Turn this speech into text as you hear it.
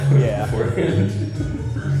Yeah. beforehand.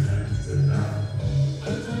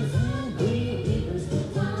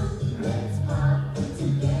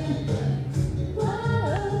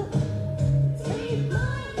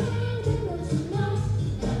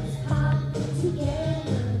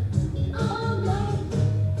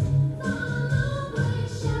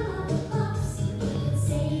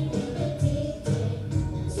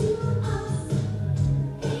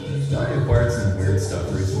 I acquired some weird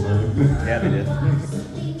stuff recently. Yeah, they did.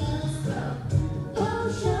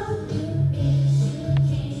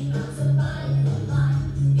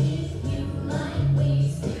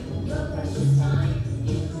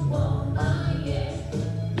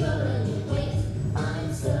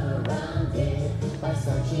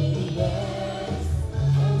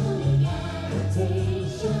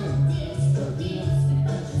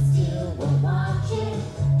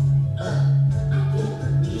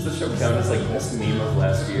 Does the show count as like best meme of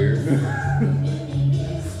last year?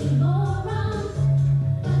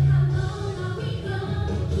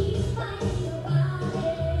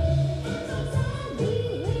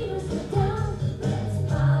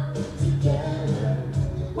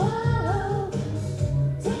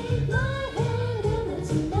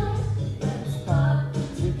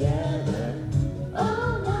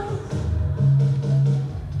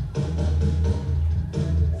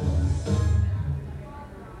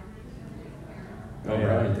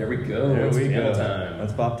 Alright, there we go. There It's we panel go. time.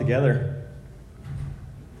 Let's pop together.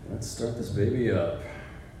 Let's start this baby up.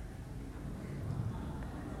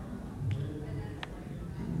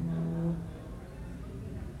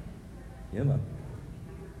 Yeah, man.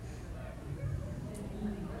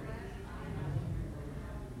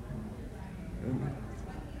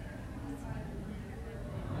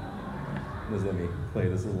 Just let me play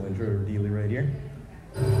this little intro dealy right here.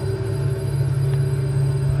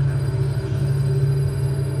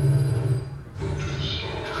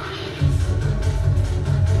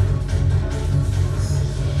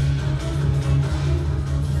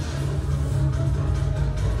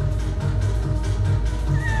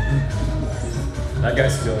 That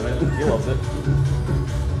guy's feeling it. He loves it.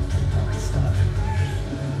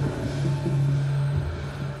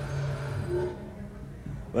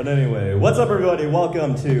 But anyway, what's up, everybody?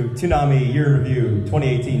 Welcome to Toonami Year in Review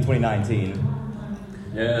 2018-2019.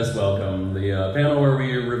 Yes, welcome. The panel where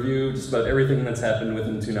we review just about everything that's happened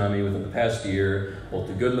within Toonami within the past year, both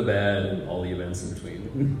the good and the bad, and all the events in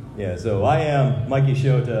between. Yeah, so I am Mikey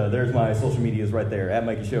Shota. There's my social medias right there, at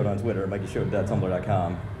Mikey Shota on Twitter,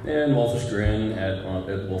 MikeyShota.tumblr.com. And Wolfish Grin at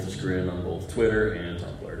Wolfish Grin on both Twitter and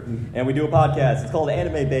Tumblr. And we do a podcast. It's called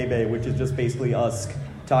Anime Baby, which is just basically us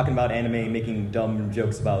talking about anime, making dumb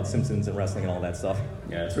jokes about Simpsons and wrestling and all that stuff.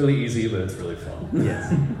 Yeah, it's really easy, but it's really fun.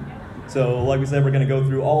 Yes. So, like we said, we're going to go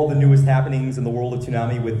through all the newest happenings in the world of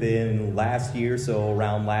Toonami within last year, so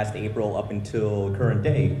around last April up until current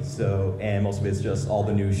day. So, and most of it's just all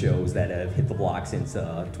the new shows that have hit the block since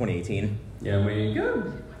 2018. Yeah, and we got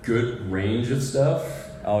a good range of stuff.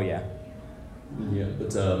 Oh, yeah. Yeah,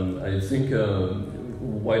 but I think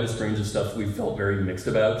widest range of stuff we felt very mixed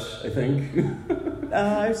about, I think.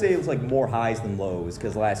 I would say it was like more highs than lows,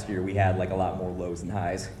 because last year we had like a lot more lows than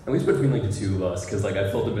highs. At least between like the two of us, because like I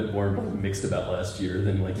felt a bit more mixed about last year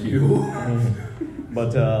than like you.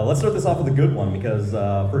 But let's start this off with a good one, because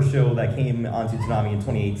first show that came onto Toonami in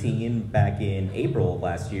 2018, back in April of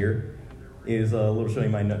last year, is a little show you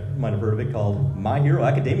might have heard of it called My Hero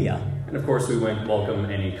Academia. And of course we welcome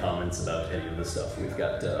any comments about any of the stuff we've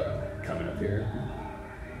got coming up here.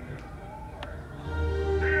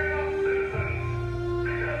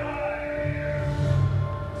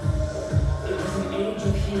 It was an age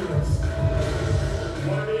of heroes. You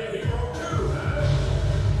want to be a hero too, huh?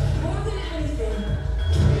 More than anything,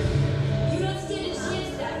 You don't stand a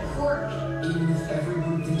chance at that quirk. even if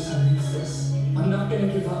everyone thinks I need this, I'm not gonna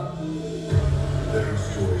give up. There are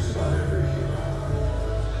stories about every hero.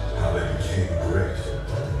 How they became great.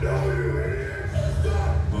 No, you idiot!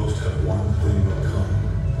 Stop! Most have one thing in common.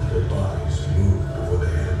 Their bodies moved before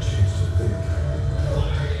they had a chance to think.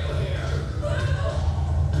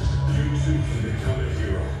 You too can become a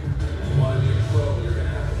hero. You want to be a pro, you're going to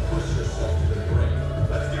have to push yourself to the brink.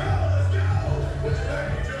 Let's go! Let's go! What's your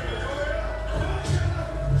name,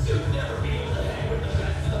 You'll never be able to hang with the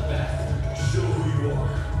best of the best. Show who you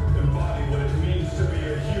are. Embody what it means to be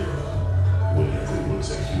a hero. When everyone's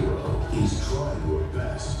a hero, he's trying your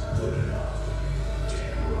best. Good enough.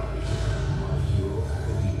 Damn right. My Hero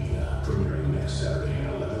Academia. Premiering next Saturday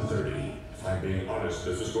at 11:30. If I'm being honest,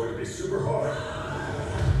 this is going to be super hard.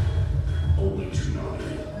 Only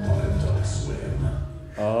Toonami on Adult Swim.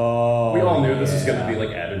 Oh. We all knew this was going to be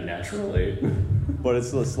like added naturally. But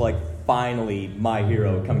it's just like finally My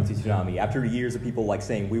Hero coming to Toonami. After years of people like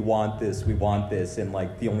saying, we want this, and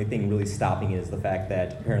like the only thing really stopping it is the fact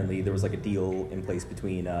that apparently there was like a deal in place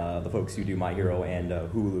between the folks who do My Hero and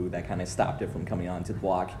Hulu that kind of stopped it from coming onto the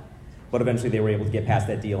block. But eventually they were able to get past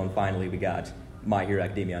that deal, and finally we got My Hero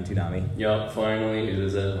Academia on Toonami. Yup, finally it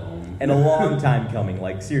is at home. And a long time coming.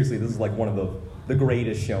 Like, seriously, this is like one of the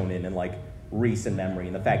greatest shonen in like recent memory,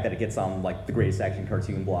 and the fact that it gets on like the greatest action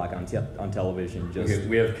cartoon block on television, just Okay,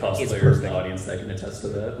 we have cosplayers in the audience that can attest to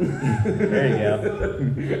that. There you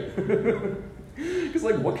go. Because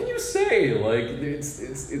like, what can you say? Like, it's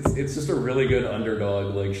just a really good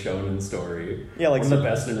underdog like shonen story. Yeah, like one of the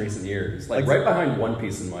best in recent years. Like right behind One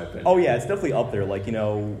Piece in my opinion. Oh yeah, it's definitely up there. Like, you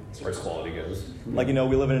know, as far as quality goes. Like, you know,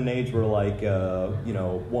 we live in an age where like you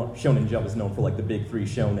know, Shonen Jump is known for like the big three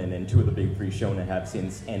shonen, and two of the big three shonen have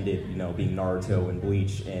since ended. You know, being Naruto and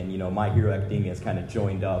Bleach, and you know, My Hero Academia has kind of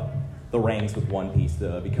joined up the ranks with One Piece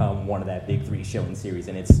to become one of that big three shonen series,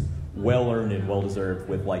 and it's well earned and well deserved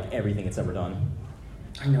with like everything it's ever done.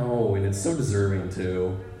 I know, and it's so deserving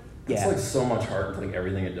too. It's Yeah. like so much heart into like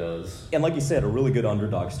everything it does. And like you said, a really good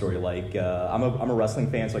underdog story. Like I'm a wrestling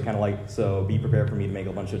fan, so I kind of like, so be prepared for me to make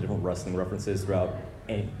a bunch of different wrestling references throughout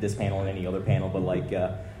this panel and any other panel. But like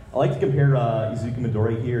I like to compare Izuku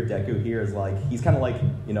Midori here, Deku here, as like he's kind of like,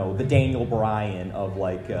 you know, the Daniel Bryan of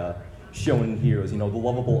like shonen heroes. You know, the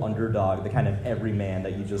lovable underdog, the kind of everyman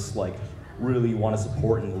that you just like really want to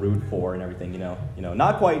support and root for and everything, you know,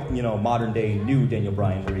 not quite, you know, modern day new Daniel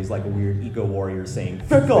Bryan where he's like a weird eco warrior saying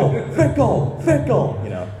fickle, you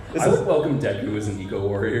know. I would welcome Deku as an eco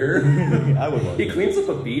warrior. I would welcome He cleans up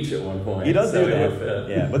a beach at one point. He does so do it would that.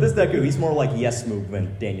 fit. Yeah, but this Deku, he's more like Yes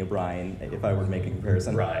Movement Daniel Bryan, if I were to make a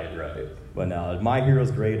comparison. Right. But My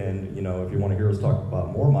Hero's great, and you know, if you want to hear us talk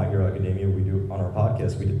about more My Hero Academia, we do on our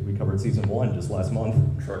podcast. We covered season 1 just last month.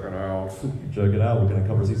 Check it out. Check it out. We're going to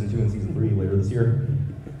cover season 2 and season 3 later this year.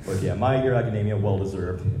 But yeah, My Hero Academia, well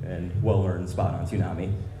deserved and well earned spot on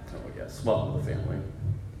Toonami. Oh yes, welcome to the family.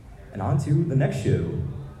 And on to the next show.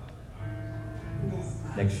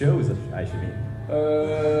 Next show is I should mean.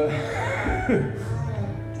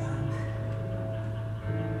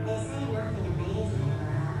 They say nothing amazing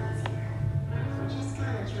ever happens here, which is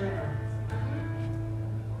kind of true.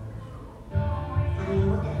 I mean,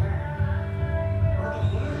 look at her. Look at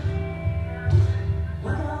him.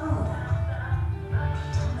 Look at all of them. They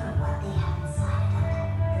don't know what they have inside of them.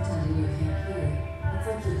 Pretending you can't hear. That's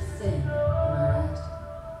like your thing, am I right?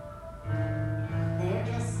 They're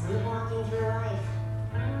just sleepwalking through life,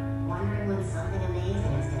 wondering when something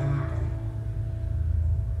amazing is going to happen.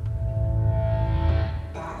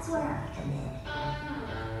 That's where I come in.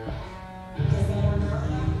 Because they don't know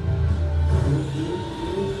yet.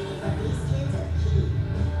 But these kids are key.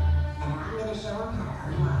 And I'm going to show them how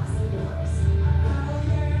to unlock some doors. Whether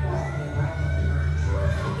they like it or not.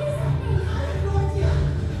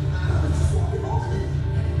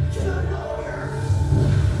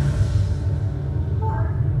 Or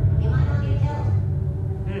you might not get killed.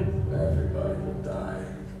 Everybody will die.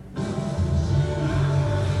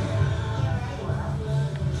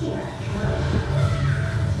 Here I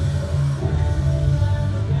come.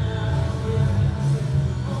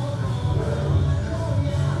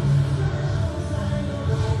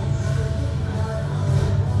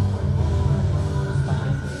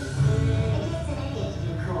 It takes an idiot to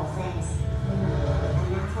do cool things.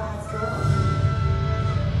 And that's why it's cool.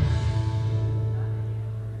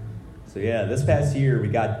 So yeah, this past year we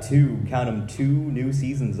got two new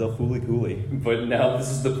seasons of Fooly Cooly. But now this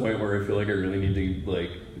is the point where I feel like I really need to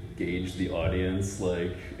like gauge the audience,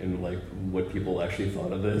 like and like what people actually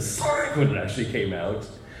thought of this when it actually came out.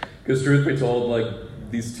 Because truth be told, like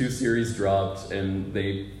these two series dropped and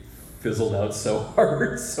they fizzled out so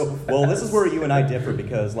hard, so fast. Well, this is where you and I differ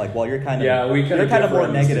because, like, while you're kind of we you're kind of differ more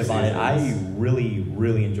on these two negative on it, I seasons.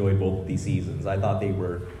 really enjoyed both of these seasons. I thought they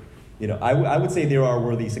were, you know, I would say they are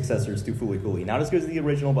worthy successors to Fooly Cooly. Not as good as the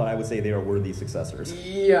original, but I would say they are worthy successors.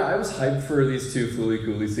 Yeah, I was hyped for these two Fooly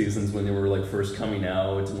Cooly seasons when they were like first coming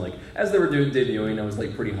out, and like as they were debuting, I was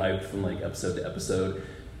like pretty hyped from like episode to episode.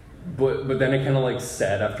 But then I kind of like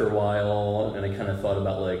sat after a while, and I kind of thought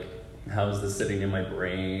about like how is this sitting in my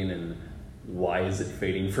brain, and why is it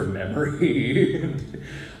fading from memory?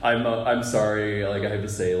 I'm sorry, like I have to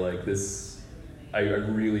say, like this, I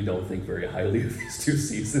really don't think very highly of these two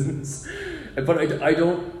seasons, but I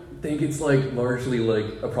don't think it's like largely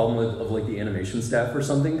like a problem of like the animation staff or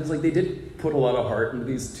something, because like they did put a lot of heart into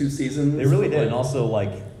these two seasons. They really did, Like, and also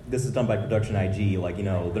like this is done by Production IG. Like, you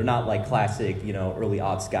know, they're not like classic, you know, early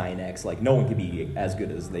aughts Skynex. Like, no one could be as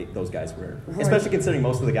good as those guys were. Right. Especially considering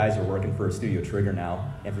most of the guys are working for Studio Trigger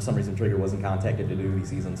now, and for some reason Trigger wasn't contacted to do these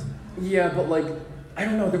seasons. Yeah, but like, I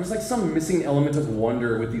don't know, there was like some missing element of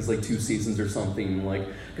wonder with these like 2 seasons or something, like,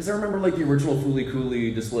 because I remember like the original Fooly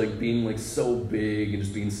Cooley just like being like so big and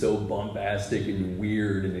just being so bombastic and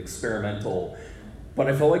weird and experimental, but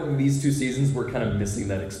I felt like these 2 seasons were kind of missing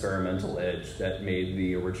that experimental edge that made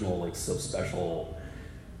the original like so special.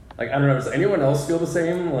 Like, I don't know, does anyone else feel the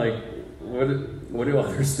same? Like, what do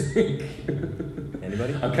others think?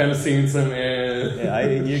 Anybody? I'm kind of seeing some Yeah,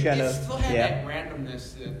 you kind It of, still had yeah. that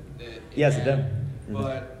randomness that Yes, had, it did.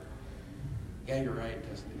 But yeah, you're right.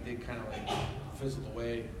 It did kind of like fizzled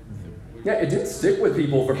away. Yeah, it didn't stick with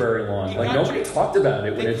people for very long. You Like, got nobody your- talked about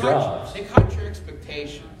it when they it caught dropped. They caught your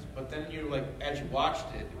expectations, but then you're like, as you watched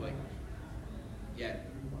it, you're like, yeah.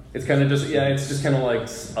 It's kind of just, yeah, it's just kind of like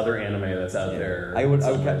other anime that's out Yeah. there. I would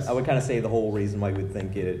somewhere. kind of say the whole reason why we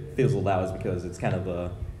think it fizzled out is because it's kind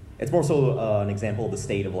of it's more so an example of the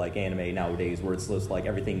state of like anime nowadays, where it's just like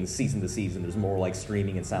everything's season to season. There's more like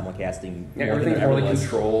streaming and simulcasting. Yeah, more than everything's there more ever like was.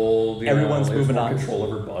 controlled. Everyone's there's moving more on. control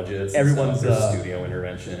over budgets. Everyone's, and stuff. There's studio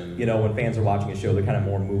intervention. You know, when fans are watching a show, they're kind of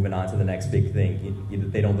more moving on to the next big thing.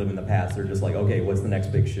 They don't live in the past. They're just like, okay, what's the next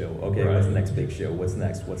big show? Okay, Right. what's the next big show? What's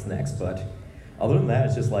next? What's next? But other than that,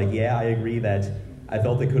 it's just like, yeah, I agree that I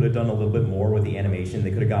felt they could have done a little bit more with the animation.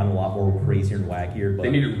 They could have gotten a lot more crazier and wackier. But They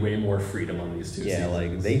needed way more freedom on these 2 yeah, seasons.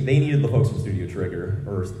 like they needed the folks from Studio Trigger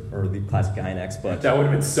or the classic Gainax, but That would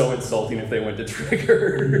have been so insulting if they went to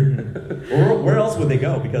Trigger. or where else would they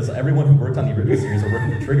go? Because everyone who worked on the original series are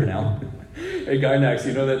working for Trigger now. Hey, Gainax,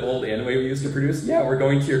 you know that old anime we used to produce? Yeah, we're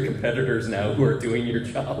going to your competitors now who are doing your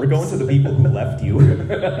job. We're going to the people who left you.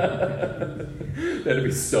 That'd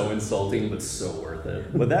be so insulting, but so worth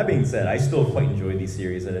it. With that being said, I still quite enjoy these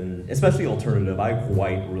series, and especially Alternative. I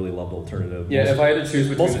quite really loved Alternative. Yeah, if I had to choose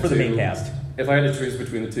between Mostly the for two, the main cast. If I had to choose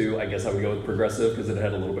between the 2, I guess I would go with Progressive because it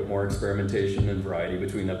had a little bit more experimentation and variety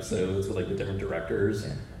between episodes with like the different directors.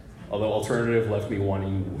 Yeah. Although Alternative left me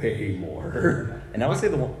wanting way more. And I would say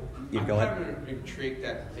the one. You I'm go ahead. kind of intrigued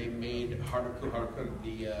that they made Haruka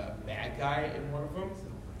the bad guy in one of them.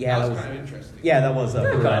 Yeah, that that was was- kind of interesting. Yeah, that was, kinda,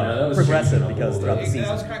 that was progressive changing up a because little throughout the bit. season.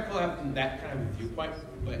 That was kind of cool having that kind of viewpoint,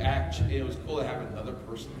 but actually it was cool to have another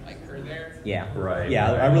person like her there. Yeah. Right. Yeah,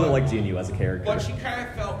 I really like Jinyu as a character. But she kind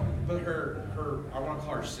of felt, but her I want to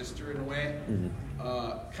call her sister in a way,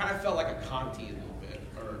 kind of felt like a Conti a little bit,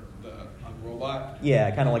 or the robot. Yeah,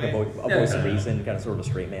 kind of like a Yeah, voice of kinda. reason, kind of sort of a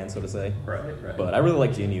straight man, so to say. Right. But I really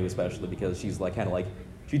like Jinyu especially because she's like kind of like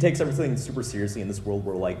she takes everything super seriously in this world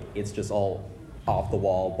where like it's just all off the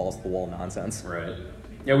wall, balls to the wall nonsense. Right.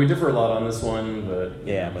 Yeah, we differ a lot on this one, but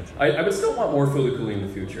Yeah, but I would still want more Fooly Cooley in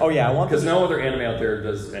the future. Oh, yeah, I want because this- no other anime out there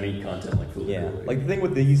does any content like Fooly yeah, Cooley. like the thing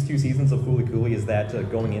with these 2 seasons of Fooly Cooley is that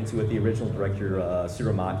going into it, the original director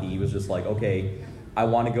Tsurumaki, he was just like, okay, I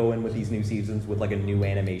want to go in with these new seasons with like a new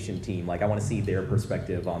animation team. Like I want to see their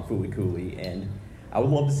perspective on Fooly Cooley, and I would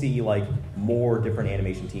love to see like more different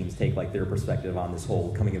animation teams take like their perspective on this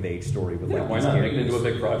whole coming of age story with like why these not make it characters. into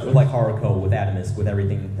a big project? With like Haruko, with Adamus, with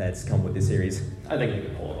everything that's come with this series. I think they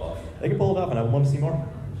could pull it off. They can pull it off, and I would love to see more.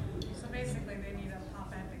 So basically, they need a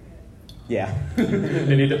pop advocate. Yeah.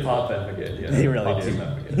 They need to pop advocate. Yeah, They really pop do. team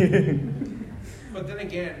advocate. But then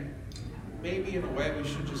again, maybe in a way we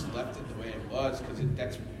should just left it the way it was because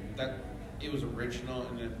it was original,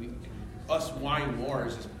 and then us wanting more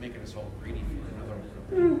is just making us all greedy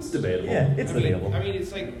for another. It's debatable. Yeah, it's debatable. I mean,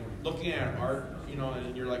 it's like looking at art,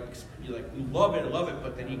 and you're like we love it,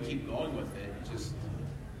 but then you keep going with it.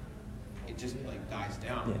 It just like dies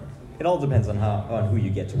down. Yeah. It all depends on who you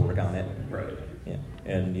get to work on it. Right. Yeah.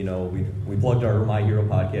 And we plugged our My Hero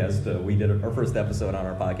podcast. We did our first episode on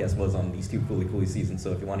our podcast was on these 2 Fooly Cooley seasons.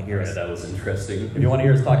 So if you want to hear Yeah, us, that was interesting. if you want to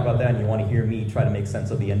hear us talk about that, and you want to hear me try to make sense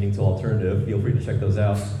of the ending to Alternative, feel free to check those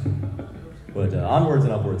out. But onwards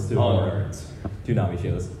and upwards to Onwards. Toonami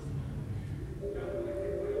shows.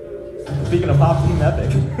 Speaking of Pop Team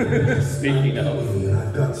Epic, Speaking of, Hey,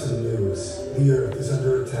 I've got some news. The Earth is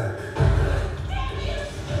under attack.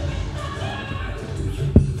 Do you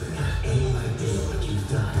even have any idea what you've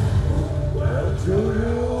done? Well, do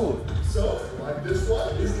you? So, like this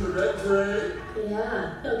one? Isn't the red gray?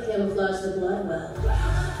 Yeah, they'll camouflage the blood well.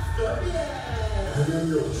 And then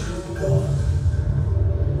your true god.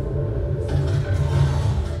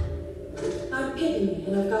 I'm Piggy,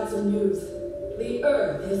 and I've got some news. The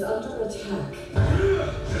Earth is under attack.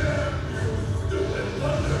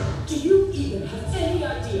 Do you even have any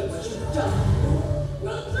idea what you've done?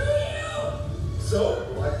 Run through you! So,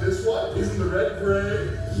 like this one? Isn't the red gray?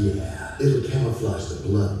 Yeah, It'll camouflage the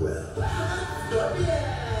blood well.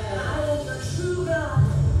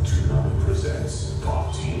 Toonami presents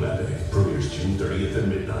Pop Team Epic. Premieres June 30th at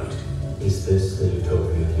midnight. Is this the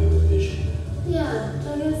utopia you envisioned? Yeah,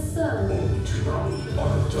 I guess so. Only Toonami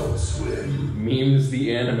on Adult Swim. Memes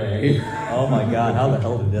the anime. Oh my god, how the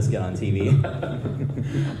hell did this get on TV?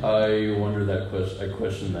 I wonder that question. I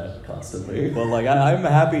question that constantly. But like, I'm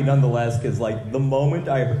happy nonetheless because like the moment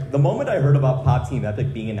I heard about Pop Team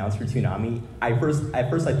Epic being announced for Toonami, at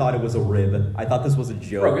first I thought it was a rib. I thought this was a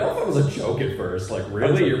joke. Bro, we all thought it was a joke at first. Like,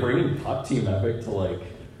 really, you're bringing Pop Team Epic to like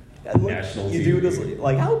national TV? You do this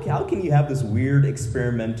like how can you have this weird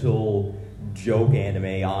experimental joke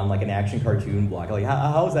anime on like an action cartoon block? Like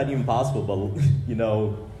how is that even possible? But you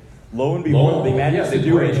know, lo and behold, they managed to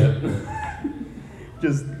do it.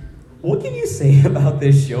 Just what can you say about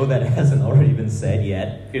this show that hasn't already been said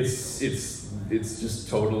yet? It's just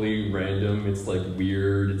totally random. It's like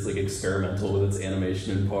weird. It's like experimental with its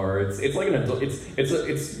animation and parts. It's like an adult.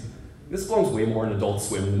 This belongs way more in Adult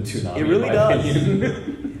Swim than Toonami. It really in my does.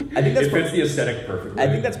 opinion. I think that's it fits the aesthetic perfectly. I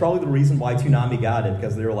think that's probably the reason why Toonami got it,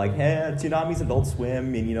 because they were like, hey, Toonami's Adult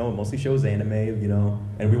Swim, and, you know, it mostly shows anime, you know,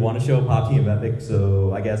 and we want to show Pop Team Epic,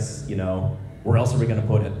 so I guess, you know, where else are we going to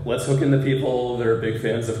put it? Let's hook in the people that are big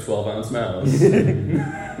fans of 12-ounce mouse.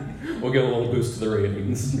 We'll get a little boost to the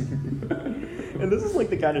ratings. And this is like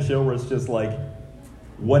the kind of show where it's just like,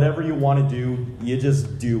 whatever you want to do, you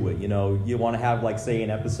just do it, you know. You want to have, like, say, an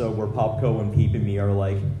episode where Popco and Peep and Me are,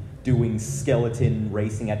 like, doing skeleton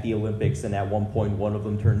racing at the Olympics, and at one point one of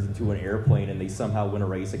them turns into an airplane and they somehow win a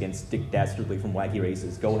race against Dick Dastardly from Wacky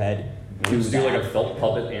Races. Go ahead. Do like a felt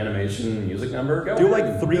puppet animation music number? Go do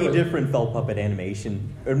ahead. Like 3 different felt puppet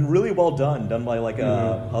animation, and really well done by like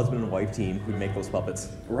a husband and wife team who make those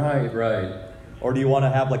puppets. Right. Or do you want to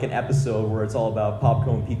have like an episode where it's all about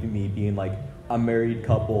Popco and Peep and Me being like a married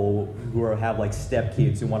couple who have like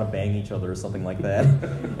stepkids who want to bang each other or something like that,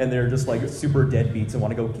 and they're just like super deadbeats and want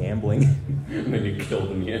to go gambling, and then you kill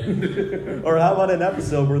them in the end? Or how about an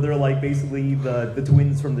episode where they're like basically the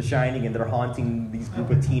twins from The Shining and they're haunting these group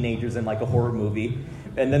of teenagers in like a horror movie,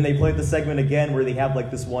 and then they play the segment again where they have like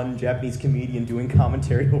this one Japanese comedian doing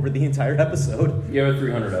commentary over the entire episode. You have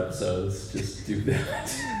 300 episodes, just do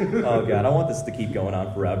that. Oh god, I want this to keep going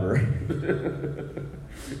on forever.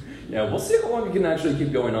 Yeah, we'll see how long it can actually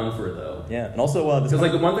keep going on for, though. Yeah, and also because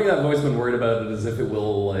like the one thing I've always been worried about it is if it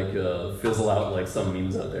will like fizzle out like some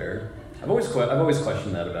memes out there. I've always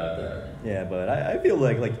questioned that about that. Yeah, but I feel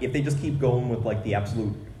like if they just keep going with like the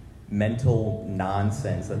absolute mental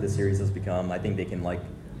nonsense that this series has become, I think they can like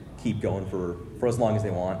keep going for as long as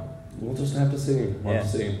they want. We'll just have to see. We'll have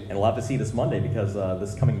to see. And we'll have to see this Monday, because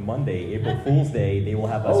this coming Monday, April Fool's Day, they will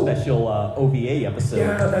have a special OVA episode.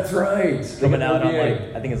 Yeah, that's right. Coming out on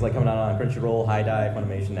like, I think it's like coming out on Crunchyroll, High Dive,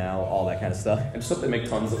 Funimation Now, all that kind of stuff. I just hope they make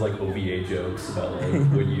tons of like OVA jokes about like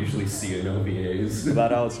what you usually see in OVAs.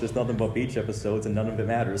 About how it's just nothing but beach episodes and none of it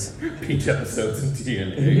matters. Beach episodes in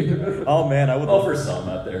TNA. Oh man, I would. Oh, for some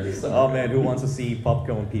out there. Oh man, who wants to see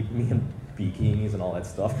Popco and Peep Me and bikinis and all that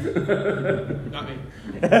stuff? Not me.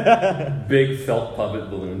 Big felt puppet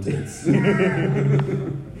balloon tits.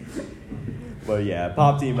 But yeah,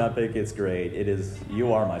 Pop Team Epic, it's great. It is.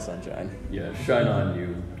 You are my sunshine. Yeah, shine on,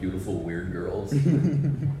 you beautiful weird girls.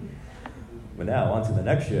 But now on to the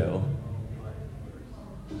next show.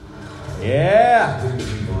 Yeah.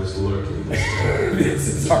 This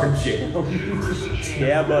is our jam.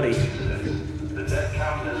 Yeah, buddy. The death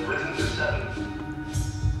count has risen to 7.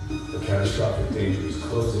 The catastrophic danger is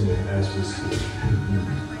closing in as we speak.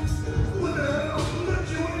 What the hell? Let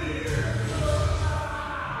you in here!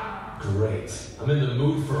 Great. I'm in the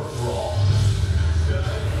mood for a brawl.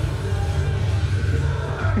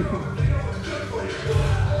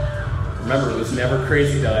 Remember, it was never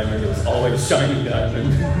Crazy Diamond, it was always Shiny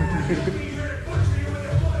Diamond.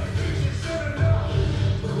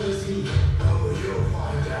 Who is he? Oh, you'll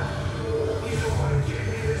find out. You don't want to give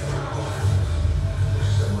me this power.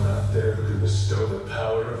 There's someone out there who can bestow the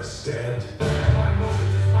power of a stand. My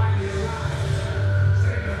moment is finally arrived.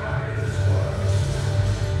 Say goodbye to this world.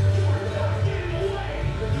 You're not getting away.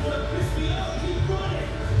 You want to piss me off? Keep running.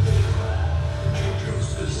 JoJo's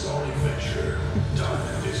Bizarre Adventure.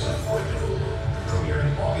 Diamond is Unbreakable.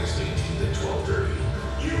 Premiering August 18th at 12:30.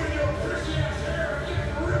 You and your prissy ass hair are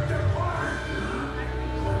getting ripped apart.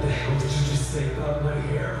 What the hell did you just say about my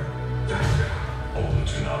hair? Only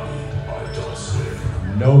Toonami on Adult Swim.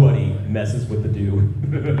 Nobody messes with the dude.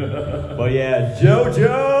 But yeah,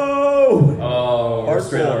 JoJo! Oh, Part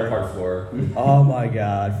straight 4. out of part 4. Oh my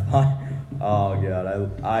god. Oh god,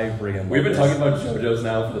 I friggin' We've been love talking about JoJo's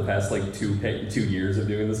now for the past like 2 years of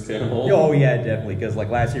doing this panel. Oh yeah, definitely. Because like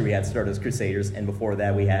last year we had Stardust Crusaders, and before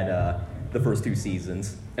that we had the first 2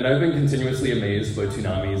 seasons. And I've been continuously amazed by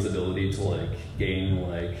Toonami's ability to like gain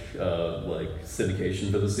like syndication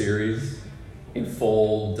for the series in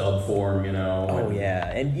full dub form, you know. Oh yeah,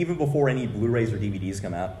 and even before any Blu-rays or DVDs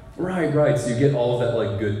come out. Right. So you get all of that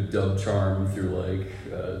like good dub charm through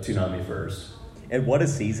like Toonami first. And what a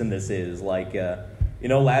season this is! Like,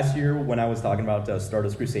 last year when I was talking about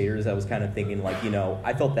Stardust Crusaders, I was kind of thinking like,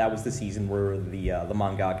 I felt that was the season where the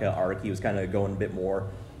mangaka Araki was kind of going a bit more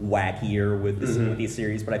wackier with this with these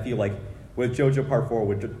series. But I feel like with JoJo Part 4,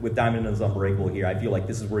 with Diamond and Unbreakable here, I feel like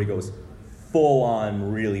this is where he goes full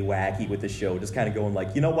on really wacky with the show, just kind of going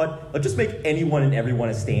like, you know what? Let's just make anyone and everyone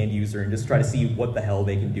a stand user and just try to see what the hell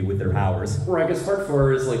they can do with their powers. Right, because Part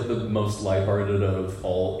 4 is like the most lighthearted out of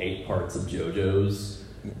all 8 parts of JoJo's,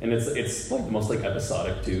 and it's like the most like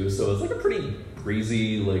episodic too. So it's like a pretty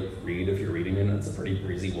breezy like read if you're reading it. And it's a pretty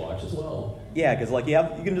breezy watch as well. Yeah, because like you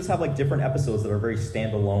can just have like different episodes that are very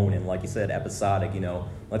standalone and like you said, episodic.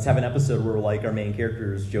 Let's have an episode where like our main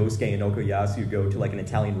characters Josuke and Okuyasu go to like an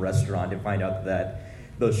Italian restaurant and find out that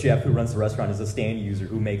the chef who runs the restaurant is a stand user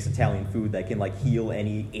who makes Italian food that can like heal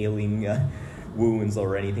any ailing wounds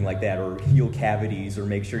or anything like that, or heal cavities, or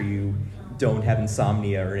make sure you don't have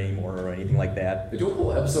insomnia or anything like that. They do a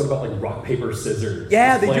whole episode about like rock, paper, scissors.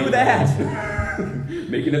 Yeah, they do that.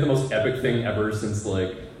 Making it the most epic thing ever since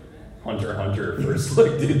like Hunter x Hunter first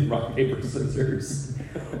like did rock, paper, scissors.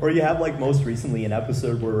 Or you have like most recently an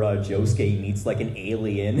episode where Josuke meets like an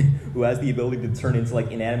alien who has the ability to turn into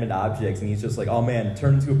like inanimate objects, and he's just like, oh man,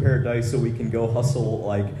 turn into a paradise so we can go hustle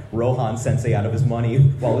like Rohan Sensei out of his money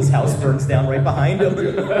while his house burns down right behind him.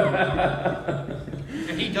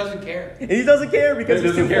 And he doesn't care. And he doesn't care because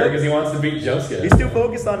he wants to beat Josuke. He's too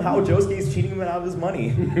focused on how Josuke's cheating him out of his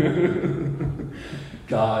money.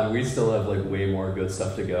 God, we still have like way more good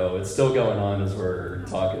stuff to go. It's still going on as we're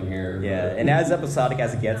talking here. Yeah, and as episodic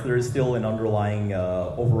as it gets, there is still an underlying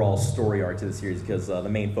overall story arc to the series, because the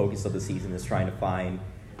main focus of the season is trying to find,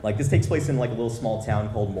 like this takes place in like a little small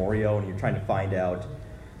town called Morio, and you're trying to find out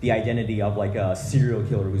the identity of like a serial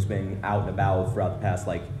killer who's been out and about throughout the past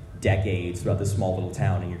like decades throughout this small little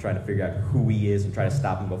town, and you're trying to figure out who he is and try to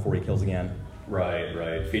stop him before he kills again.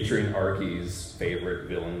 Right. Featuring Arky's favorite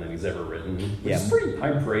villain that he's ever written. Which Yeah. is pretty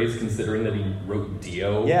high praise considering that he wrote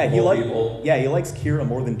Dio. Yeah, he people. likes Kira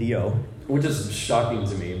more than Dio. Which is shocking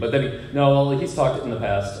to me. But then he's talked in the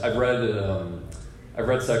past. I've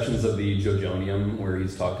read sections of the JoJonium where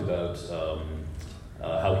he's talked about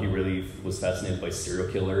how he really was fascinated by serial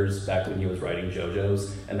killers back when he was writing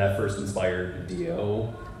JoJo's, and that first inspired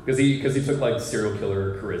Dio. Because he took like serial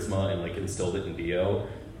killer charisma and like instilled it in Dio.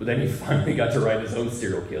 But then he finally got to write his own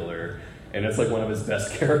serial killer, and it's like one of his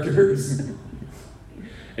best characters. And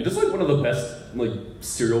just like one of the best like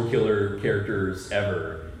serial killer characters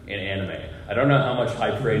ever in anime. I don't know how much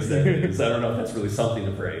high praise that is. I don't know if that's really something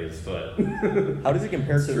to praise, but How does he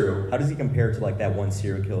compare to true. How does he compare to like that one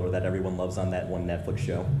serial killer that everyone loves on that one Netflix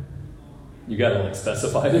show? You gotta like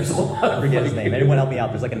specify. There's a lot. I forget his name. Anyone help me out?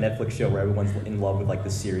 There's like a Netflix show where everyone's in love with like the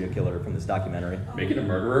serial killer from this documentary. Make it a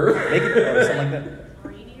murderer. Or something like that.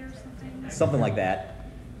 Brady or something? Something like that.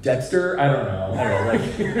 Dexter? I don't know.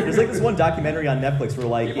 Like there's like this one documentary on Netflix where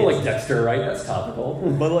like People like Dexter, right? That's topical.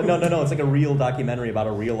 But like, no, it's like a real documentary about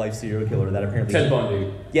a real life serial killer that apparently Ted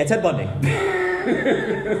Bundy. Yeah, Ted Bundy.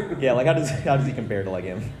 Yeah, like how does he compare to like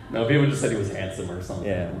him? No, people just said he was handsome or something.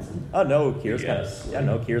 Yeah. Oh no, Kira's Yes.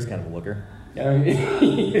 Kira's kind of a looker. Yeah,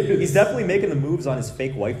 He's definitely making the moves on his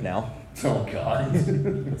fake wife now. Oh god,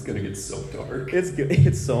 it's gonna get so dark. It's good.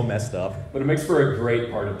 It's so messed up. But it makes for a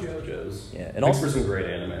great part of JoJo's. Yeah, and Makes also for some great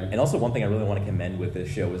anime. And also one thing I really want to commend with this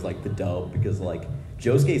show is like the dub, because like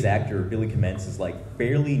Josuke's actor Billy Commence is like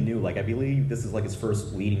fairly new. Like I believe this is like his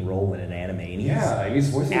first leading role in an anime, and he's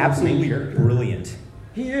voicing absolutely the main character. brilliant.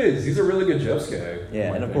 He is. He's a really good Josuke.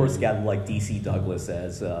 Yeah, and of course got like DC Douglas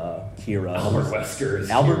as Kira. Albert Wesker is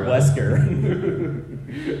Albert Kira.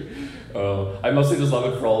 Wesker. I mostly just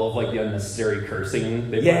love it for all of like the unnecessary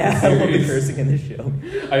cursing. Yeah, I love the cursing in this show.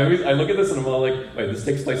 I look at this and I'm all like, wait, this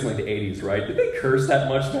takes place in like the 80s, right? Did they curse that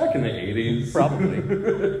much back in the 80s? Probably.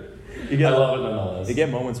 I love it nonetheless. You get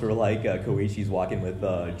moments where like Koichi's walking with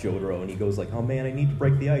Jotaro and he goes like, oh man, I need to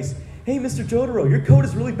break the ice. Hey, Mr. Jotaro, your coat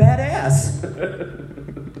is really badass.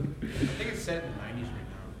 I think it's set in the 90s right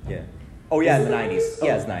now. Yeah. Oh yeah, in the 90s.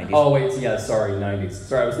 Yeah, it's 90s. Oh wait, yeah, sorry, 90s.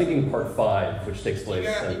 Sorry, I was thinking part 5, which takes place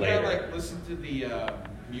You later. gotta like listen to the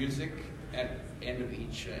music at the end of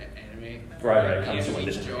each anime. Right, it At the comes end from of like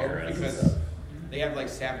each different show, eras and because stuff. they have like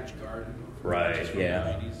Savage Garden. Right, which is from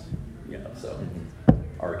yeah. the 90s. Yeah, so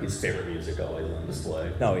Arky's favorite music always on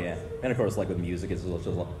display. Oh yeah, and of course, like with music, it's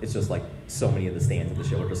just like so many of the stands of the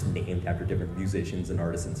show are just named after different musicians and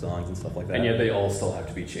artists and songs and stuff like that. And yet they all still have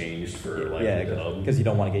to be changed for like the dub. Because you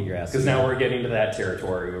don't want to get your ass. Because now we're getting to that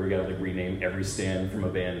territory where we gotta like rename every stand from a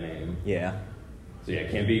band name. Yeah. So yeah,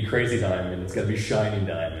 it can't be Crazy Diamond. It's gotta be Shining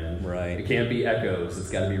Diamond. Right. It can't be Echoes.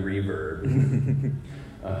 It's gotta be Reverb.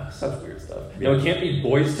 Such weird stuff. No, it can't be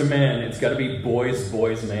Boys to Men. It's got to be Boys,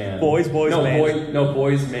 Man. Boys, Man.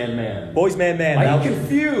 Boys, Man. Boys, Man. I'm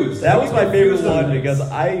confused. That was my favorite one because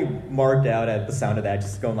I marked out at the sound of that,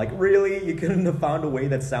 just going like, really? You couldn't have found a way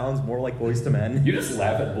that sounds more like Boys to Men? You just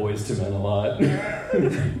laugh at Boys to Men a lot.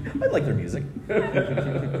 I like their music.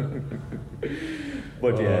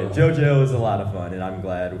 But yeah, JoJo is a lot of fun, and I'm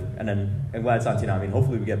glad. And then I'm glad it's on Toonami, and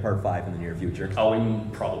hopefully we get part 5 in the near future. Oh, we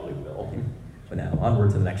probably will. But now,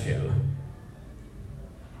 onward to the next show.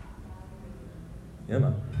 Yeah,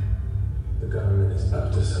 man. The government is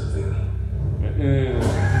up to something.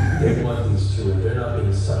 They want these two, and they're not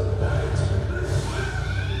being subtle about it.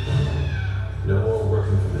 No more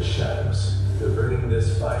working from the shadows. They're bringing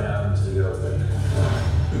this fight out into the open.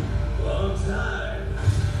 Long time,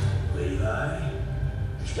 Levi.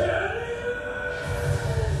 Get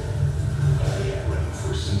ready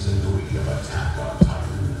for season 3 of Attack on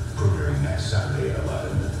Titan, premiering next Saturday at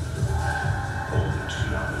 11. Only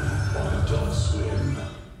Toonami on Adult Swim.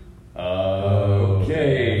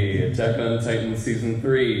 Okay, Attack on Titan Season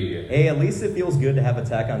 3. Hey, at least it feels good to have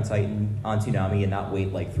Attack on Titan on Toonami and not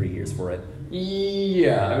wait like 3 years for it.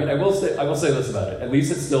 Yeah, I mean, I will say this about it. At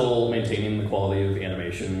least it's still maintaining the quality of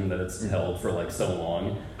animation that it's held for like so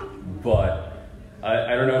long. But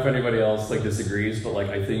I don't know if anybody else like disagrees, but like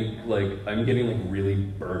I think like I'm getting like really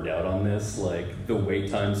burned out on this. Like the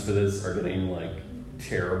wait times for this are getting like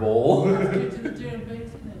terrible. Get to the damn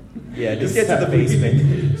basement. Yeah, just get to the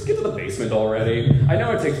basement. Just get to the basement already. I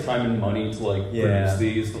know it takes time and money to like produce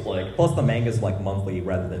these, but like plus the manga's like monthly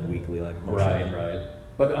rather than weekly, like right.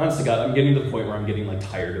 But honestly, God, I'm getting to the point where I'm getting like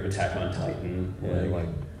tired of Attack on Titan. Like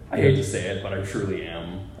I hate to say it, but I truly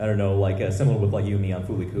am. I don't know, like similar with like you and me on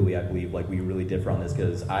Fooly Cooly, I believe like we really differ on this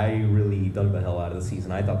because I really dug the hell out of the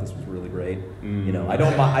season. I thought this was really great. You know, I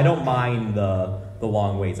don't mind the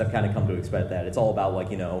long waits. I've kind of come to expect that. It's all about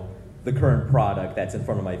like, you know, the current product that's in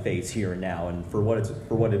front of my face here and now. And for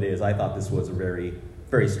what it is, I thought this was a very,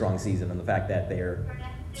 very strong season. And the fact that they're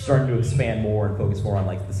starting to expand more and focus more on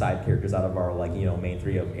like the side characters out of our like, you know, main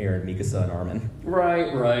 3 of Eren, Mikasa, and Armin.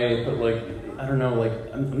 Right. But like, I don't know, like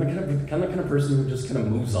I'm the kind of person who just kind of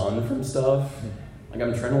moves on from stuff. Like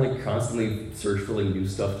I'm trying to like constantly search for like new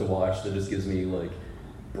stuff to watch that just gives me like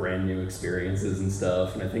brand new experiences and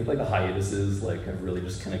stuff. And I think like the hiatuses like have really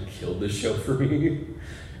just kind of killed this show for me.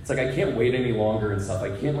 It's like I can't wait any longer and stuff.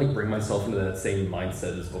 I can't like bring myself into that same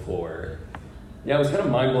mindset as before. Yeah, it was kind of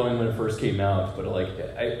mind-blowing when it first came out, but like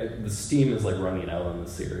the steam is like running out on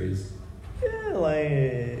this series. Yeah, like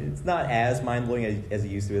it's not as mind-blowing as it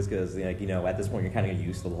used to, is because like, you know, at this point you're kind of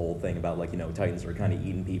used to the whole thing about like, you know, Titans are kind of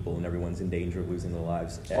eating people and everyone's in danger of losing their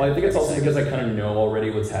lives. Well, I think it's also because I kind of know already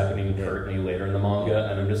what's happening currently later in the manga,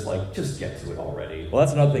 and I'm just like, just get to it already. Well,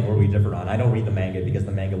 that's another thing where we differ on. I don't read the manga because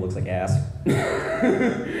the manga looks like ass.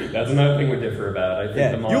 That's another thing we differ about. I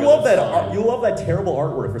think the manga you love that. You love that terrible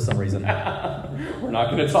artwork for some reason. We're not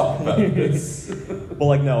going to talk about this. But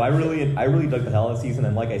like, no, I really dug the hell out of the season,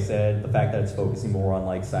 and like I said, the fact that it's focusing more on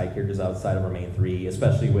like side characters outside of our main 3,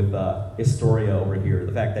 especially with Historia over here,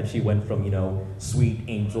 the fact that she went from, you know, sweet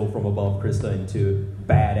angel from above Krista into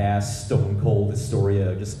badass stone cold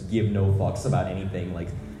Historia, just give no fucks about anything. Like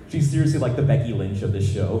she's seriously like the Becky Lynch of this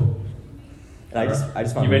show. And I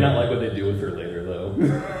just found you may not like what they do with her later though.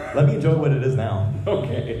 Let me enjoy what it is now.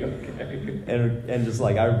 Okay. And just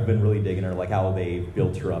like I've been really digging her, like how they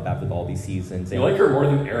built her up after all these seasons. You like her more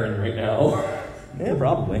than Eren right now. Yeah,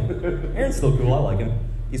 probably. Eren's still cool. I like him.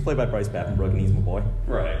 He's played by Bryce Papenbrook, and he's my boy.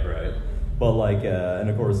 Right. But like, and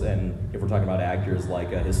of course, and if we're talking about actors, like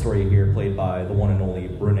Historia here, played by the one and only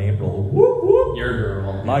Brynn April. Whoop whoop. Your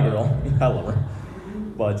girl. My girl. I love her.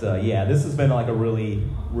 But yeah, this has been like a really,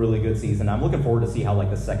 really good season. I'm looking forward to see how like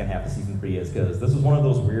the second half of season 3 is, because this was one of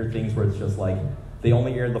those weird things where it's just like they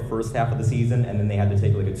only aired the first half of the season, and then they had to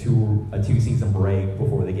take like a two season break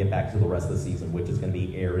before they get back to the rest of the season, which is going to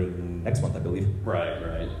be airing next month, I believe.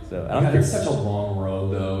 Right. So it's such a long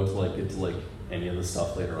road though to like get to like any of the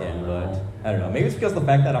stuff later on. But I don't know. Maybe it's because of the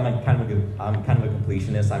fact that I'm kind of a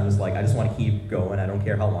completionist. I'm just like, I just want to keep going. I don't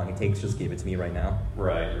care how long it takes. Just give it to me right now.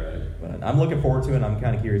 Right. But I'm looking forward to it. And I'm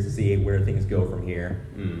kind of curious to see where things go from here.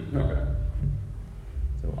 Okay.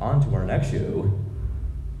 So on to our next show.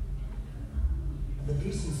 The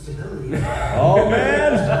decent stability. Oh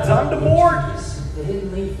man, time to board. The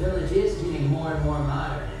Hidden Leaf Village is getting more and more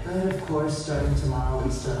modern. But of course, starting tomorrow,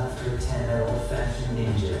 we still have to attend our old-fashioned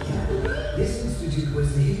ninja academy. This institute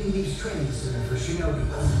was the Hidden Leaf's training center for shinobi.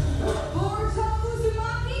 Boruto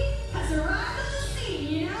Uzumaki has arrived at the scene,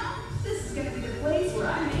 you know? This is gonna be the place where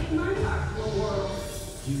I make my mark in the world.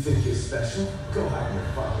 You think you're special? Go hide in your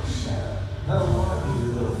father's shadow. I don't want to be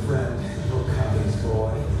your little friend, little Kami's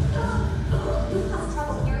boy. You cause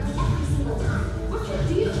trouble here every single time. What's your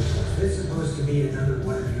deal? This is supposed to be another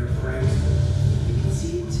one of your pranks. You can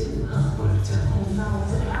see it too, huh? But Oh no,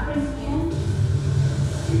 is it happening again?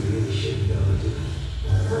 you really should know, dude.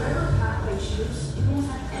 Whatever path I choose, it won't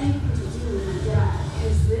have anything to do with my dad.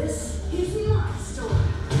 Because this is my story.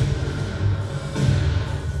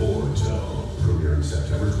 Boruto, premiering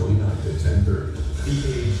September 29th at 10:30. The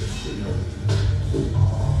age of shinobi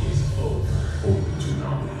is over. Only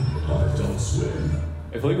Toonami on Adult Swim.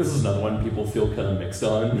 I feel like this is another one people feel kind of mixed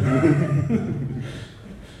on.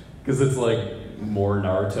 Because it's like more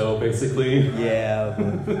Naruto, basically. Yeah,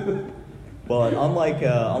 but unlike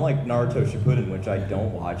Naruto Shippuden, which I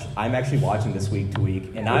don't watch, I'm actually watching this week to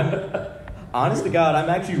week, and I'm honest to God, I'm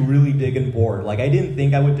actually really digging Bored. Like I didn't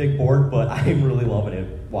think I would dig Bored, but I'm really loving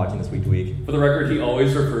it watching this week to week. For the record, he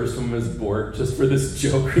always refers to him as Bort just for this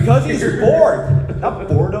joke. Because he's bored, not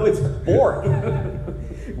Bordo, it's Bored.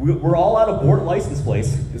 We're all out of Bored license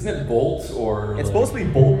plates. Isn't it Bolt or? It's supposed to be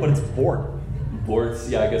Bolt, but it's Bored. Bort,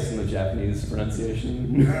 yeah, I guess in the Japanese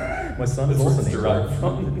pronunciation. My son is That's where also it's named derived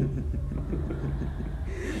Bored. from.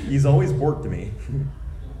 He's always Bored to me.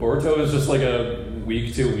 Boruto is just like a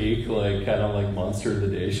week to week, like kind of like Monster of the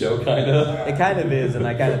Day show, kind of. It kind of is, and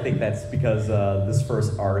I kind of think that's because this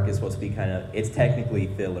first arc is supposed to be kind of, it's technically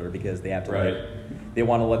filler because they have to, Right. They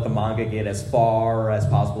want to let the manga get as far as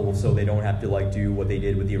possible so they don't have to like do what they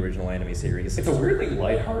did with the original anime series. It's a weirdly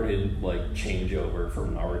lighthearted like changeover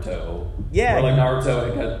from Naruto. Yeah. Where like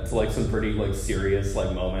Naruto got to like some pretty like serious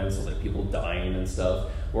like moments with like people dying and stuff.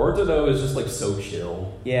 Boruto though is just like so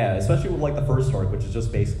chill. Yeah, especially with like the first arc, which is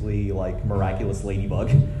just basically like Miraculous Ladybug,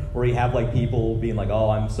 where you have like people being like,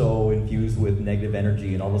 oh, I'm so infused with negative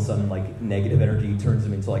energy, and all of a sudden like negative energy turns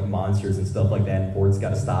them into like monsters and stuff like that, and Boruto's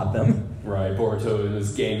got to stop them. Right, Boruto and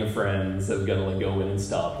his gang of friends have got to like go in and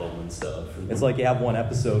stop them and stuff. It's like you have one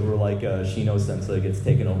episode where like Shino Sensei gets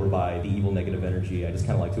taken over by the evil negative energy. I just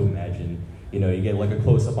kind of like to imagine, you know, you get like a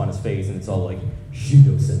close up on his face and it's all like,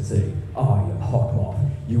 Shino Sensei, I am Hawkmoth.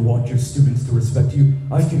 You want your students to respect you?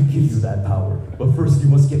 I can give you that power. But first you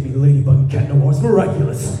must get me Ladybug and Cat Noir's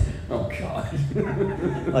Miraculous. Oh god.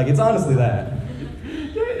 Like it's honestly that.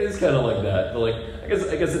 Yeah, it is kind of like that. But like, I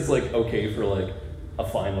guess it's like okay for like a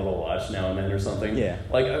fine little watch now and then or something. Yeah.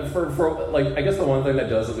 Like for like, I guess the one thing that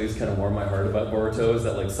does at least kind of warm my heart about Boruto is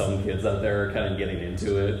that like some kids out there are kind of getting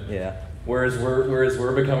into it. Yeah. Whereas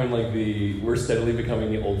we're becoming like we're steadily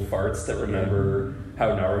becoming the old farts that remember how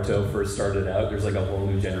Naruto first started out. There's like a whole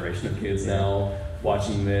new generation of kids now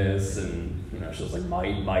watching this, and you know shows like My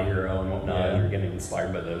Hero and whatnot. Yeah. And are getting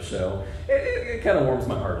inspired by those show. It kind of warms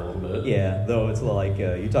my heart a little bit. Yeah, though it's like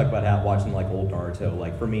you talk about watching like old Naruto.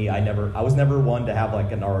 Like for me, I was never one to have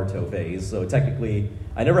like a Naruto phase. So technically,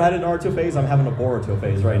 I never had a Naruto phase. I'm having a Boruto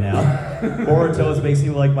phase right now. Boruto is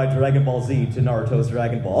basically like my Dragon Ball Z to Naruto's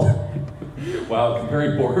Dragon Ball. Wow,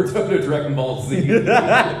 comparing Boruto to Dragon Ball Z.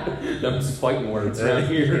 Them fighting words right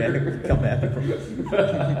here. Yeah, come at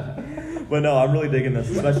me. But no, I'm really digging this,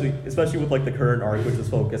 especially with like the current arc, which is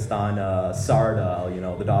focused on Sarada, you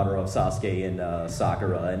know, the daughter of Sasuke and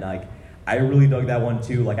Sakura, and like I really dug that one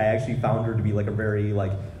too. Like I actually found her to be like a very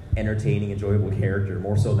like entertaining, enjoyable character,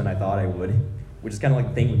 more so than I thought I would. Which is kind of like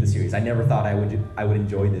the thing with the series. I never thought I would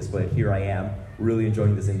enjoy this, but here I am, really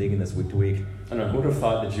enjoying this and digging this week to week. I don't know, who would have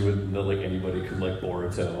thought that like anybody could like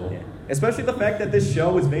Boruto? Yeah. Especially the fact that this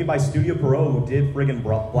show is made by Studio Pierrot, who did friggin'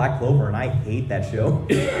 Black Clover, and I hate that show.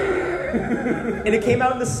 And it came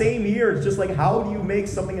out in the same year. It's just like, how do you make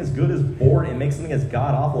something as good as Bored and make something as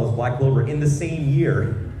god-awful as Black Clover in the same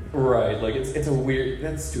year? Right, like it's a weird,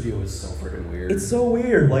 that studio is so freaking weird. It's so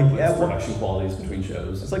weird. Like It's production qualities between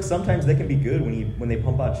shows. It's like sometimes they can be good when they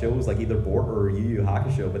pump out shows like either Bored or Yu Yu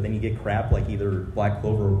Hakusho, but then you get crap like either Black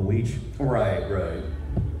Clover or Bleach. Right.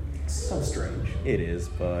 It's so strange. It is,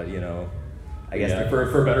 but you know, I guess yeah,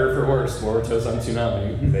 for better or for worse, Boruto's on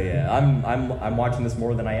Toonami. But yeah, I'm watching this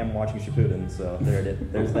more than I am watching Shippuden, so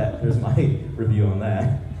there's that. There's my review on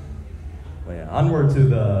that. Well, yeah, onward to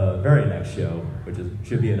the very next show, which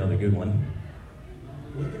should be another good one.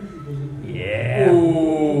 Yeah.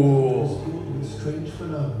 Ooh. Strange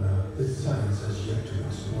phenomena that science has yet to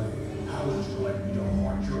explain. How would you like me to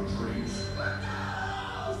haunt your dreams?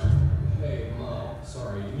 Hey, Mom.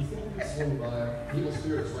 Evil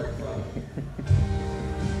spirits right from.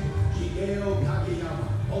 Shigeo Kageyama,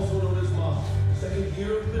 also known as Mom, second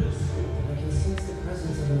year of middle school. I can sense the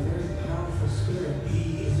presence of a very powerful spirit.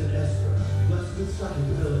 He is an Esper, blessed with psychic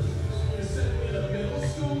abilities. You sent me to middle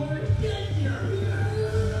schooler? Get here!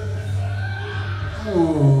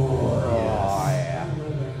 Oh, yeah.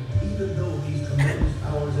 Even though these tremendous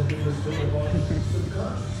powers have been bestowed upon him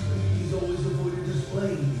subconsciously, he's always avoided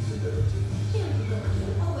displaying these abilities.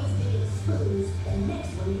 You've always been exposed. The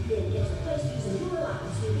next one then gets replaced using your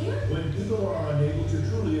allowance, you hear? When people are unable to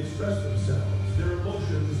truly express themselves, their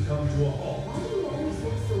emotions come to a halt. Why do you always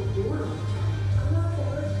look so bored all the time? I'm not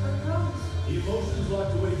bored, I promise. The emotions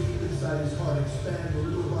locked away deep inside his heart expand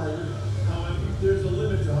little by little. However, there's a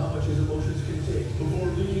limit to how much his emotions can take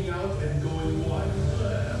before leaking out and going wild.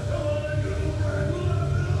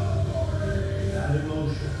 That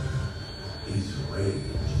emotion is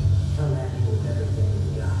rage. Tell that people with everything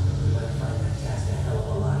you got. You might find that task a hell of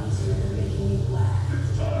a lot easier than making me laugh.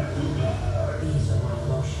 These are my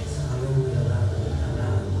emotions. I only allow them to come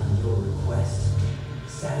out on your request.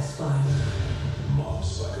 Satisfied? Mob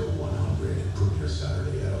Psycho 100, premiere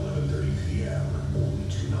Saturday at 11:30 p.m. Only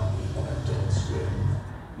Toonami on Adult Swim.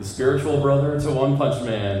 The spiritual brother to One Punch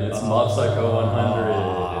Man. It's Mob Psycho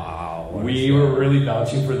 100. We were really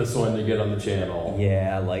vouching for this one to get on the channel.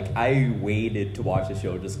 Yeah, like I waited to watch the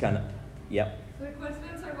show, just kind of. Yep. The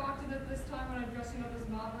coincidence I walked in at this time when I'm dressing up as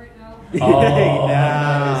Mob right now. Oh,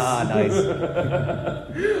 nice.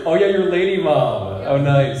 Oh yeah, you're Lady Mob. Oh,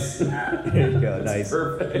 nice. There you go. Nice.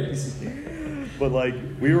 Perfect. But like,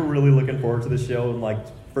 we were really looking forward to the show, and like,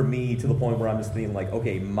 for me, to the point where I'm just thinking like,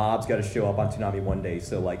 okay, Mob's got to show up on Toonami one day.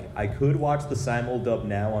 So like, I could watch the simul dub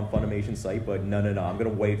now on Funimation site, but no, I'm gonna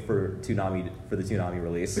wait for Toonami for the Toonami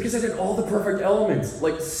release. Because I did all the perfect elements,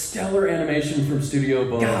 like stellar animation from Studio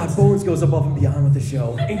Bones. God, Bones goes above and beyond with the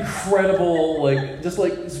show. Incredible, just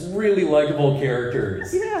really likable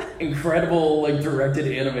characters. Yeah. Incredible, directed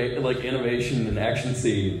animation and action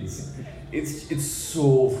scenes. It's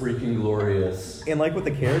so freaking glorious. And like with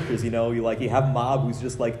the characters, you have Mob, who's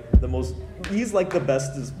just like he's like the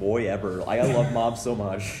bestest boy ever. I love Mob so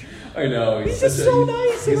much. I know. He's just so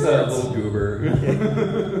nice. He's a little goober.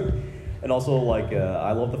 And also,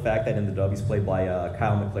 I love the fact that in the dub he's played by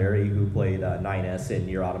Kyle McClary, who played 9S in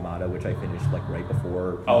Nier Automata, which I finished right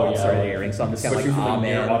before started airing. So I'm just kind of like,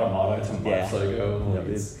 Nier Automata to Mob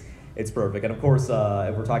Psycho. It's perfect. And of course,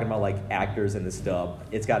 if we're talking about actors in this dub,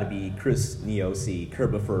 it's got to be Chris Niosi,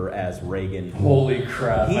 Kerbifer as Reagan. Holy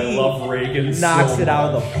crap! I love Reagan. Knocks so it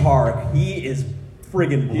out much. of the park. He is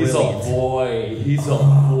friggin' brilliant. He's a boy. He's a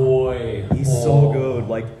boy. He's so good.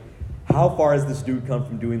 How far has this dude come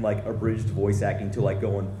from doing abridged voice acting to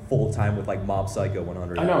going full time with Mob Psycho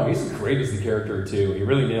 100? I know, he's great as the character too. He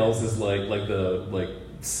really nails his the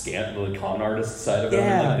con artist side of him,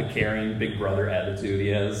 and the caring big brother attitude he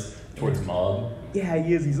has towards Mob. Yeah,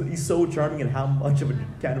 he is. He's so charming, and how much of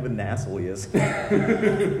an asshole he is.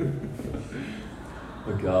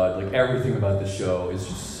 Oh God, everything about the show is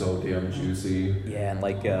just so damn juicy. Yeah, and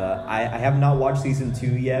I have not watched season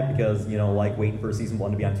 2 yet because waiting for season 1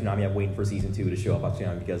 to be on Toonami, I'm waiting for season 2 to show up on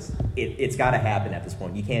Toonami because it's got to happen at this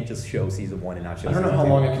point. You can't just show season 1 and not show. I don't know season how 2.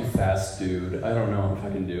 long I can fast, dude. I don't know if I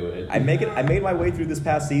can do it. I made my way through this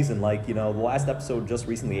past season. The last episode just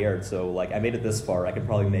recently aired, so I made it this far. I can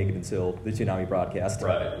probably make it until the Toonami broadcast.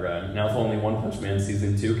 Right. Now if only One Punch Man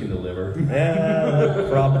season 2 can deliver. Yeah, that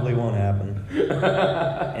probably won't happen.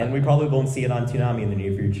 And we probably won't see it on Toonami in the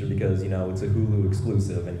near future because it's a Hulu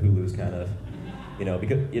exclusive, and Hulu's kind of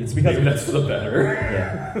because Maybe that's for the better.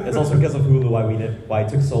 Yeah, it's also because of Hulu why it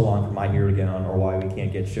took so long for My Hero to get on, or why we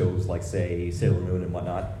can't get shows like say Sailor Moon and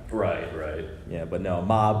whatnot. Right. Yeah, but no,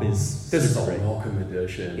 Mob is This is a great. welcome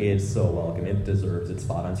addition. It's so welcome. It deserves its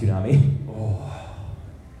spot on Toonami. Oh.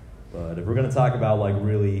 But if we're gonna talk about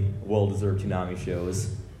really well-deserved Toonami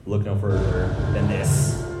shows, look no further than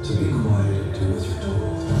this. To be quiet and do as you're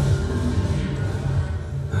told.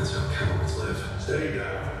 That's how cowards live. Stay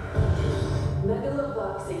down.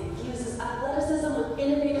 Megaloboxing fuses athleticism with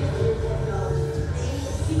innovative career technology to aid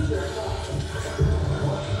the future of boxing.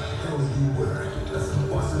 What the hell are you wearing? That's some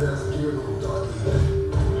busted-ass gear, little doggy.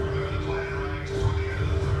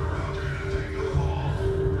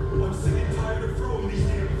 I'm sick and tired of throwing these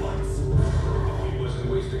damn fights. If he wasn't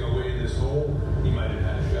wasting away in this hole, he might have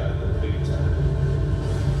had a shot at the big time.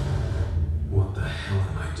 What the hell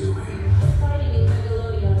am I doing? Fighting in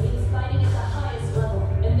Megalodia means fighting at the highest level,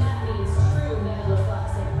 and that means true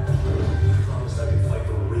megaloboxing. You promised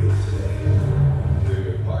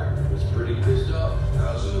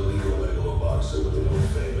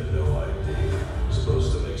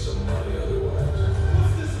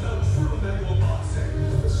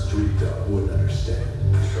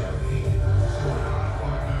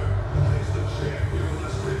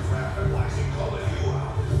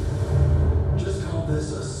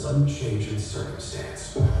this a sudden change in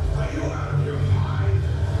circumstance? Are you out of your mind?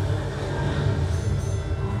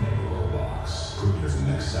 Megalobox premieres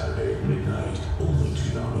next Saturday at midnight. Only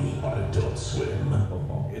Toonami on Adult Swim.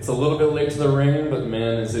 It's a little bit late to the ring, but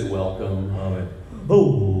man, is it welcome.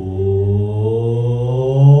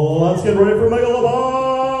 Let's get ready for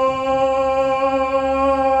Megalobox!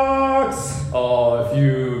 Oh, if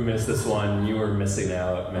you missed this one, you were missing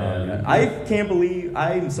out, man. I can't believe,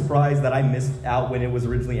 I'm surprised that I missed out when it was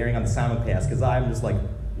originally airing on the simulcast, because I'm just like,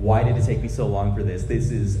 why did it take me so long for this?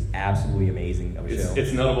 This is absolutely amazing of a show.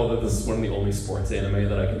 It's notable that this is one of the only sports anime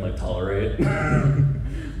that I can like tolerate.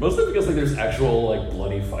 Mostly because like there's actual like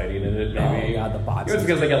bloody fighting in it. Maybe. Oh god, the boxing. It's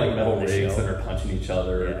because they got like metal rigs that are punching each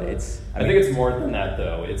other. Yeah, I think it's more than that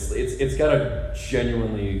though. It's got a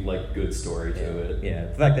genuinely like good story to it. Yeah,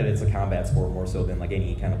 the fact that it's a combat sport more so than like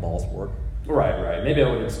any kind of ball sport. Right. Maybe I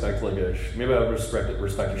would expect like maybe I would respect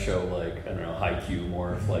a show like, I don't know, Haikyuu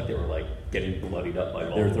more if like they were like getting bloodied up by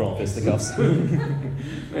They were throwing fisticuffs.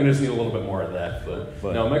 I just need a little bit more of that, but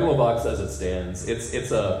no, Megalobox as it stands,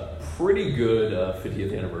 it's a pretty good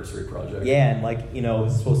 50th anniversary project. Yeah, and like, you know,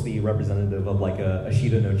 it's supposed to be representative of like a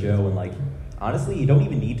Ashita no Joe, and like, honestly, you don't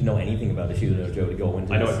even need to know anything about Ashita no Joe to go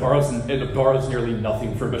into I know, this. it borrows nearly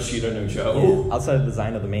nothing from Ashita no Joe. Yeah, outside of the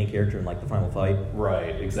design of the main character in like the final fight.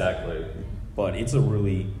 Right, exactly. But it's a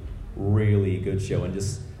really, really good show, and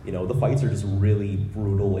just, you know, the fights are just really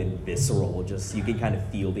brutal and visceral. Just, you can kind of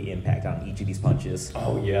feel the impact on each of these punches.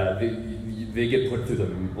 Oh yeah, they get put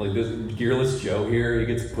through like this Gearless Joe here, he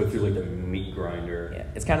gets put through like the meat grinder. Yeah,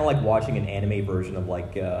 it's kind of like watching an anime version of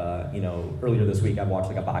like, you know, earlier this week I watched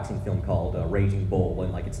like a boxing film called Raging Bull,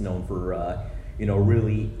 and like it's known for, you know,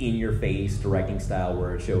 really in-your-face directing style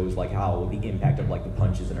where it shows like how the impact of like the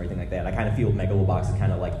punches and everything like that. I kind of feel Megalobox is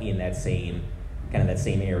kind of like in that same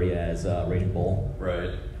area as Raging Bull. Right.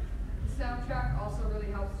 The soundtrack also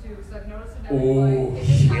really helps too, because I've noticed in Oh, every fight, it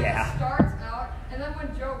just kind yeah. of starts out, and then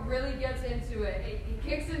when Joe really gets into it, it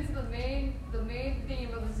kicks into the main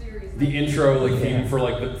theme of the series. The intro theme for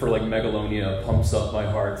Megalonia pumps up my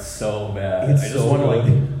heart so bad. It's I just so want to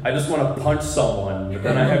good. I just want to punch someone, but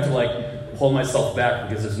then I have to like hold myself back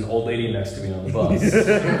because there's an old lady next to me on the bus.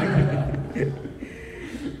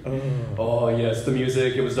 Oh yes, the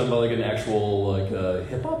music. It was done by like an actual like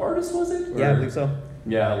hip hop artist, was it? Yeah, I believe so.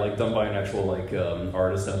 Yeah, like done by an actual like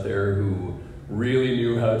artist out there who really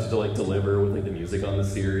knew how to like deliver with like the music on the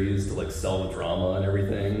series to like sell the drama and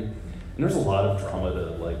everything. And there's a lot of drama to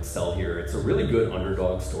like sell here. It's a really good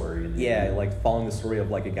underdog story. Yeah, like following the story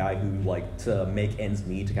of like a guy who like to make ends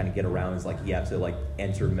meet to kind of get around is like you have to like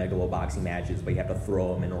enter megaloboxing matches, but you have to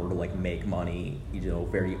throw them in order to like make money. You know,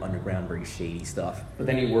 very underground, very shady stuff. But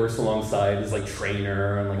then he works alongside his like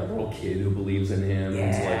trainer and like a little kid who believes in him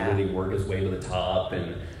to like really work his way to the top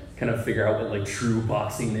and kind of figure out what like true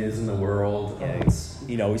boxing is in the world. Yeah,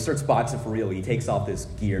 you know, he starts boxing for real. He takes off this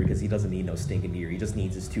gear because he doesn't need no stinking gear. He just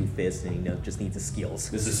needs his two fists and he just needs his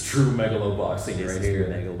skills. This is true megaloboxing This right is here.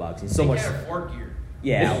 true megaloboxing. So He much. can't afford gear.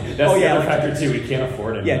 Yeah. That's the other factor too. He can't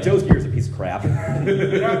afford it. Yeah, Joe's gear is a piece of crap. They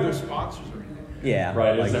don't have no sponsors or anything. Yeah. Right.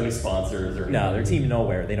 Like, There's no any sponsors or no, they're anything. Team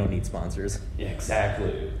Nowhere. They don't need sponsors. Yeah,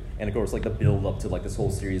 exactly. And of course, like the build up to like this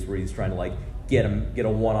whole series where he's trying to like get a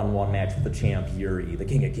one-on-one match with the champ Yuri, the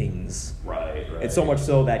King of Kings. Right. It's so much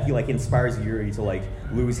so that he like inspires Yuri to like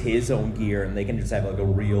lose his own gear, and they can just have like a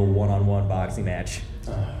real one-on-one boxing match.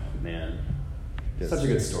 Oh man, Just- such a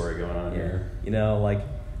good story going on here. You know, like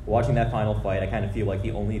watching that final fight, I kind of feel like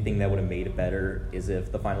the only thing that would have made it better is if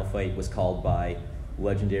the final fight was called by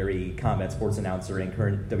legendary combat sports announcer and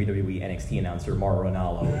current WWE NXT announcer Mauro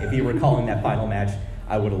Ranallo. If he were calling that final match,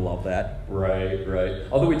 I would have loved that. Right.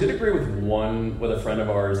 Although we did agree with a friend of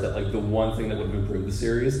ours that like the one thing that would have improved the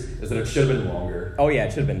series is that it should have been longer. Oh yeah, it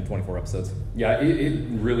should have been 24 episodes. Yeah, it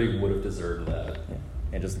really would have deserved that. Yeah.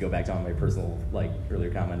 And just to go back to my personal like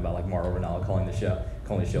earlier comment about like Mauro Ranallo calling the show,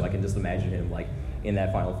 I can just imagine him like in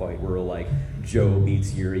that final fight where like Joe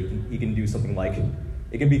beats Yuri. He can do something like.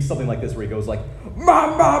 It can be something like this where he goes like,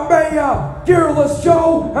 "Mamma mia! Gearless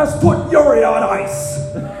Joe has put Yuri on ice!"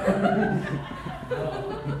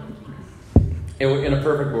 In a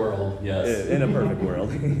perfect world, yes. In a perfect world.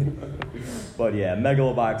 But yeah,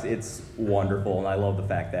 Megalobox, it's wonderful, and I love the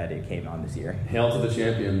fact that it came on this year. Hail to the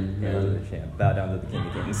champion. Hail to the champ. Bow down to the King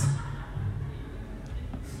of Kings.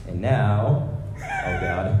 And now, oh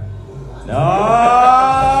god. No!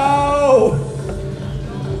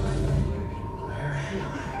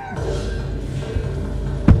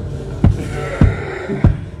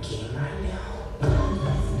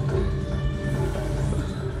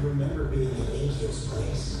 Remember being in Akio's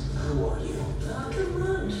place? Who are you? Oh, come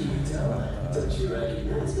on, Kirito. Don't you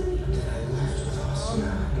recognize me? Did I left with us?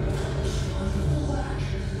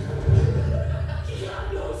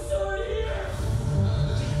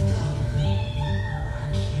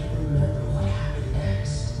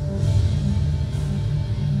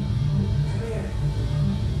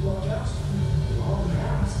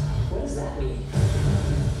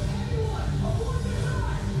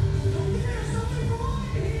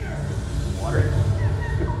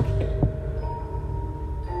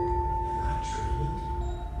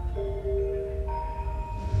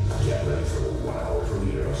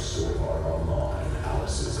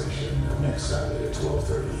 Saturday at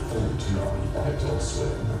 12:30 on Toonami Adult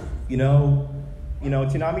Swim. You know,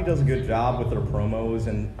 Toonami does a good job with their promos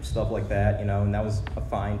and stuff like that, and that was a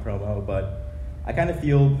fine promo, but I kind of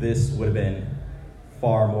feel this would have been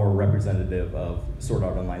far more representative of Sword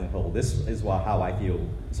Art Online as a whole. This is how I feel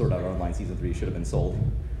Sword Art Online Season 3 should have been sold.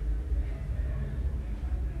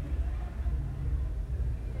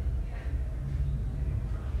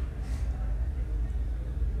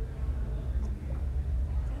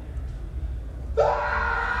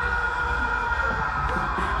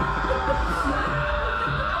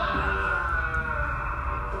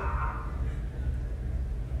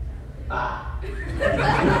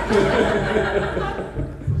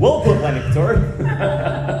 Well put, Lennox.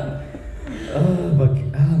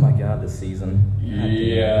 Oh my god, this season.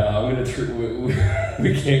 Yeah, I'm gonna.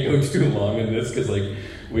 We can't go too long in this because we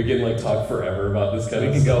can talk forever about this kind of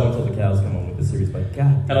We can stuff. go until the cows come home with the series, but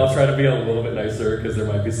god. And I'll try to be a little bit nicer because there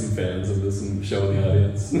might be some fans of this and show the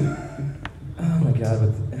audience. Oh my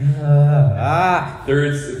god,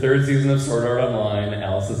 Third season of Sword Art Online,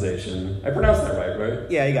 Alicization. I pronounced that right?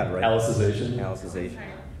 Yeah, you got it right. Alicization.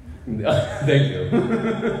 Thank you.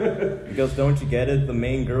 Because don't you get it? The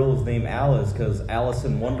main girl is named Alice because Alice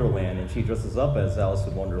in Wonderland, and she dresses up as Alice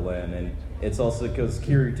in Wonderland. And it's also because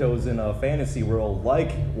Kirito's in a fantasy world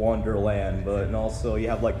like Wonderland, and also you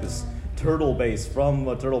have this turtle base from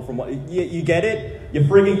a turtle from. You get it? You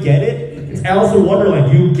friggin' get it? It's Alice in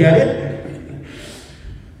Wonderland. You get it?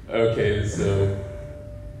 Okay, so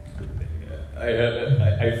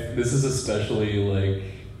this is especially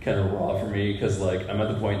kind of raw for me because I'm at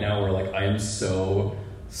the point now where I am so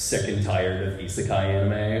sick and tired of isekai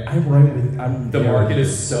anime. The market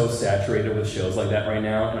is so saturated with shows like that right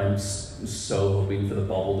now, and I'm so hoping for the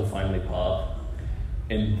bubble to finally pop.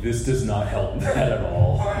 And this does not help that at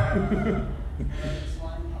all. Slime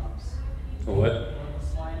pops. What?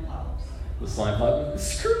 Slime pops. The slime pop?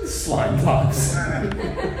 Screw the slime pops. I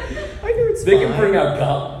hear it's They fine. can bring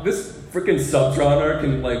out this freaking subgenre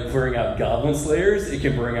can bring out goblin slayers. It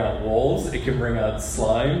can bring out wolves. It can bring out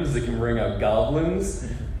slimes. It can bring out goblins,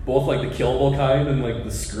 both the killable kind and the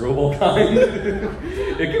screwable kind.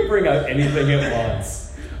 It can bring out anything it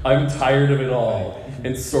wants. I'm tired of it all.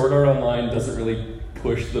 And Sword Art Online doesn't really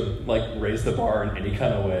push raise the bar in any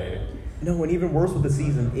kind of way. No, and even worse with the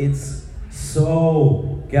season, it's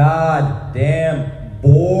so goddamn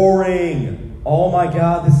boring. Oh my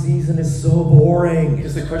god, the season is so boring.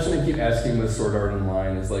 Because the question I keep asking with Sword Art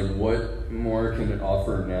Online is what more can it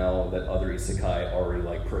offer now that other isekai already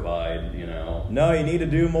provide, No, you need to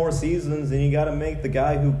do more seasons, and you gotta make the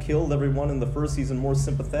guy who killed everyone in the first season more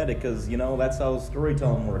sympathetic, because, that's how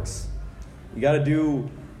storytelling works. You gotta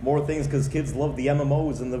do more things, because kids love the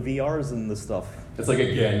MMOs and the VRs and the stuff. It's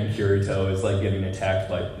again, Kirito is getting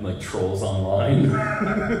attacked by trolls online.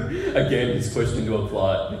 Again, he's pushed into a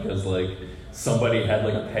plot because somebody had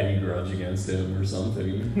a petty grudge against him or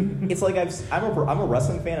something. It's I'm a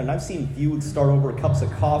wrestling fan, and I've seen feuds start over cups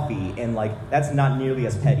of coffee, and that's not nearly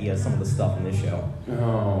as petty as some of the stuff in this show.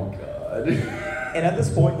 Oh god. And at this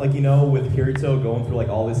point, with Kirito going through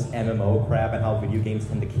all this MMO crap and how video games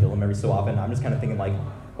tend to kill him every so often, I'm just kind of thinking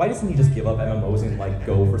why doesn't he just give up MMOs and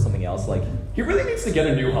go for something else? He really needs to get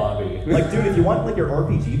a new hobby. Dude, if you want your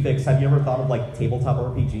RPG fix, have you ever thought of tabletop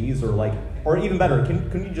RPGs or even better,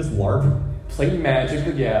 couldn't you just LARP? Play Magic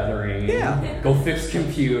the Gathering. Yeah. Go fix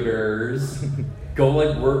computers. Go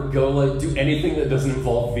work. Go do anything that doesn't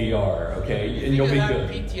involve VR. Okay, and you'll be good.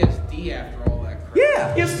 PTSD after all that crap.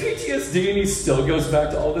 Yeah. He has PTSD and he still goes back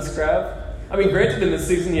to all this crap. I mean, granted, in this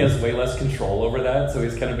season he has way less control over that, so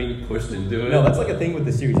he's kind of being pushed into it. No, that's a thing with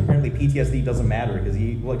the series. Apparently, PTSD doesn't matter because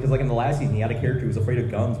in the last season he had a character who was afraid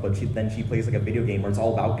of guns, but she plays a video game where it's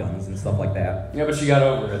all about guns and stuff like that. Yeah, but she got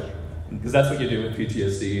over it. Because that's what you do with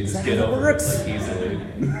PTSD. You just get over it easily.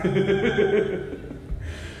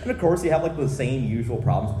 And of course, you have the same usual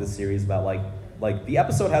problems with this series about the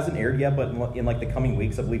episode hasn't aired yet, but in the coming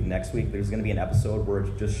weeks, I believe next week, there's going to be an episode where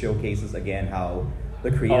it just showcases again how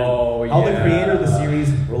the creator of the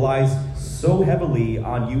series relies so heavily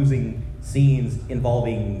on using scenes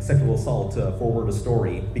involving sexual assault to forward a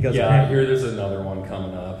story. Because I hear there's another one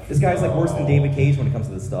coming up. This guy's worse than David Cage when it comes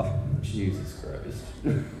to this stuff. Jesus Christ.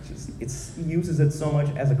 He uses it so much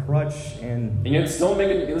as a crutch, and yet this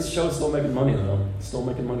show is still making money though. It's still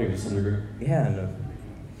making money to some degree. Yeah,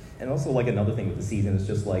 and also another thing with the season is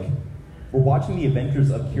just we're watching the adventures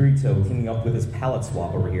of Kirito teaming up with his palette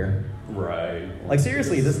swap over here. Right.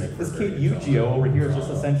 Seriously, this kid Yu-Gi-Oh over here is just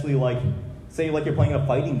essentially say you're playing a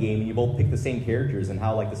fighting game and you both pick the same characters, and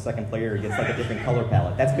how the second player gets a different color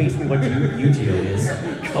palette. That's basically what Yu-Gi-Oh is.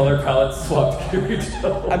 Color palette swapped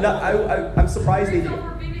Kirito. I'm surprised they.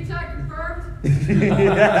 BB Tech confirmed.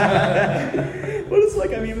 But it's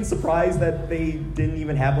like I'm even surprised that they didn't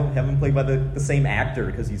even have him played by the same actor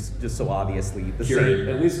because he's just so obviously the same.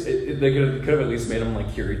 At least they could have at least made him like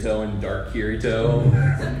Kirito and Dark Kirito,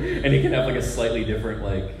 and he can have like a slightly different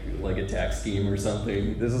like attack scheme or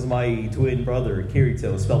something. This is my twin brother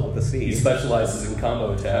Kirito, spelled with a C. He specializes in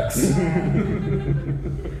combo attacks.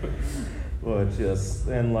 But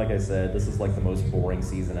and like I said, this is like the most boring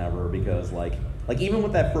season ever because like even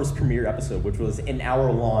with that first premiere episode, which was an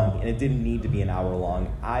hour long, and it didn't need to be an hour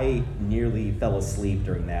long, I nearly fell asleep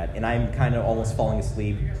during that, and I'm kind of almost falling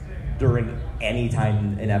asleep during any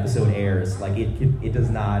time an episode airs. Like it does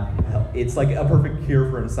not help. It's like a perfect cure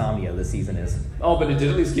for insomnia. This season is. Oh, but it did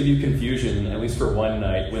at least give you confusion, at least for one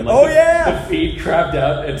night, when the feed crapped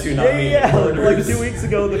out at Toonami. Yeah. Like 2 weeks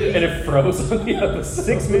ago, the feed, and it froze on the episode.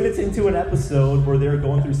 6 minutes into an episode where they're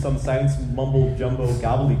going through some science mumble jumbo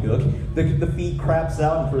gobbledygook, the feed craps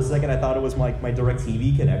out, and for a second I thought it was my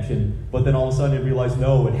DirecTV connection, but then all of a sudden I realized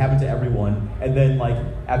no, it happened to everyone. And then like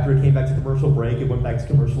after it came back to commercial break, it went back to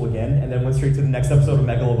commercial again, and then went straight to the next episode of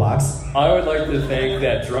Megalobox. I would like to thank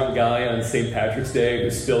that drunk guy on St. Patrick's Day who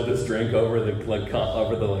spilled his drink over the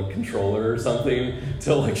controller or something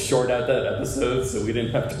to like short out that episode so we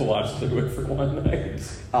didn't have to watch through it for one night.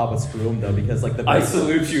 But screw him though, because like I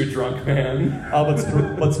salute you, drunk man.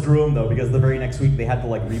 But screw him though, because the very next week they had to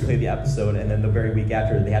like replay the episode, and then the very week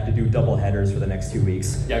after they had to do double headers for the next 2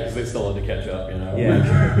 weeks. Yeah, because they still had to catch up, you know.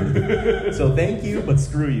 Yeah. So thank you, but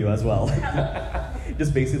screw you as well.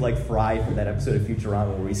 Just basically like Fry from that episode of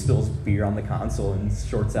Futurama where he spills beer on the console and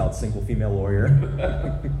shorts out single female lawyer.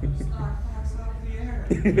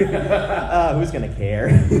 Who's gonna care?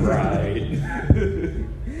 Right.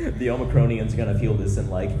 The Omicronians are gonna feel this in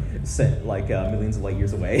millions of light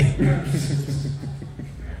years away.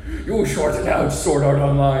 You shorted out Sword Art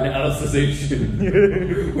Online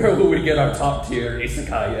Alicization. Where will we get our top tier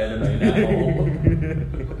isekai anime now?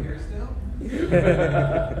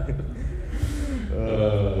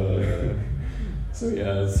 So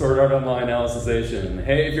yeah, Sword Art Online Alicization.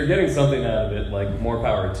 Hey, if you're getting something out of it, like, more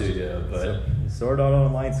power to you, but... Sword Art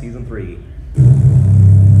Online Season 3.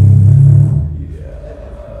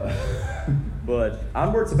 Yeah. But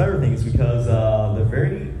onward to better things because the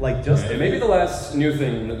very, like, just... It may be the last new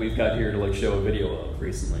thing that we've got here to, like, show a video of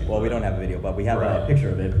recently. Well, we don't have a video, but we have a picture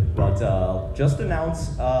of it. But just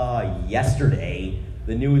announced yesterday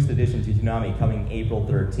the newest addition to Toonami coming April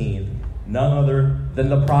 13th. None other than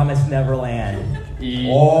The Promised Neverland.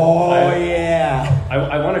 Yeah.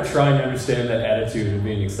 I want to try and understand that attitude of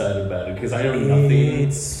being excited about it because I know nothing.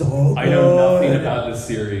 It's so good. I know nothing about this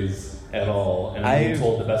series at all, and I'm being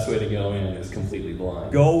told the best way to go in is completely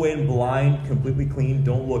blind. Go in blind, completely clean.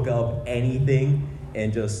 Don't look up anything,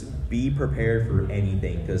 and just be prepared for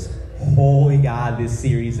anything. Because holy God, this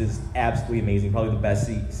series is absolutely amazing. Probably the best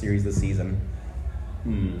series this season.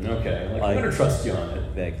 Okay. I'm gonna trust you on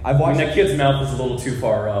it. I've watched. That kid's mouth is a little too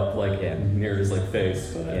far up, near his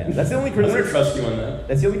face. But that's the only criticism. I'm gonna trust you on that.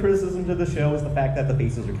 That's the only criticism to the show is the fact that the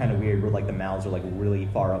faces are kind of weird, where like the mouths are like really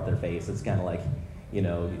far up their face. It's kind of like, you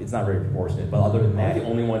know, it's not very proportionate. But other than that, I'm the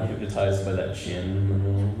only one hypnotized by that chin.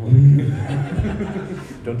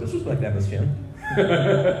 Don't disrespect Emma's chin.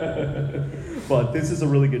 But this is a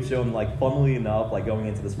really good show, and like, funnily enough, like going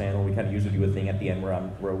into this panel, we kind of usually do a thing at the end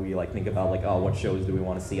where we like think about like, oh, what shows do we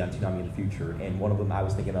want to see on Toonami in the future? And one of them I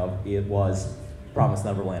was thinking of, it was Promised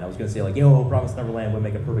Neverland. I was gonna say like, yo, Promised Neverland would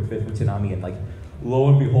make a perfect fit for Toonami, and like, lo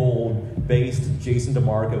and behold, based Jason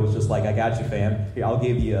DeMarco was just like, I got you, fam. Here, I'll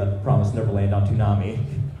give you Promised Neverland on Toonami.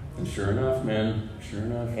 Sure enough, man. Sure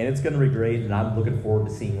enough. And it's gonna be great, and I'm looking forward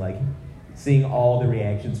to seeing all the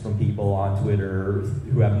reactions from people on Twitter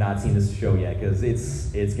who have not seen this show yet, because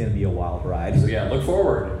it's going to be a wild ride. So yeah, look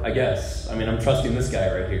forward, I guess. I mean, I'm trusting this guy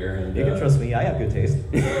right here. And, you can trust me. I have good taste.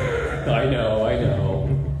 I know.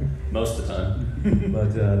 Most of the time.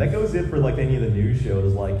 But that goes it for like any of the news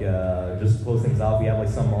shows. Like just to close things off, we have like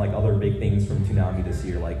some like other big things from Toonami this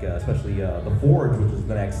year, like especially The Forge, which is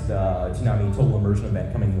the next Toonami Total Immersion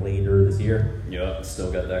event coming later this year. Yeah,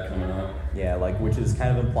 still got that coming up. Yeah, like, which is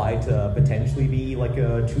kind of implied to potentially be like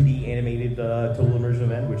a 2D animated Total Immersion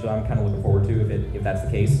event, which I'm kind of looking forward to if that's the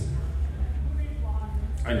case.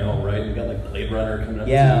 I know, right? We got like Blade Runner coming up.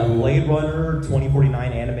 Yeah, too. Blade Runner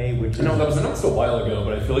 2049 anime, which I know that was announced a while ago,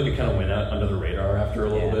 but I feel like it kind of went out under the radar after a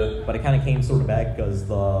little bit. But it kind of came sort of back because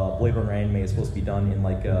the Blade Runner anime is supposed to be done in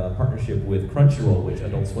like a partnership with Crunchyroll, which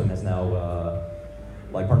Adult Swim has now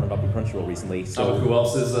like partnered up with Crunchyroll recently. So who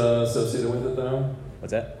else is associated with it though?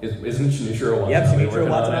 What's that? Isn't Shinichiro Watanabe? Yep, Shinichiro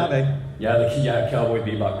Watanabe. Yeah, Cowboy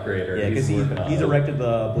Bebop creator. Yeah, because he directed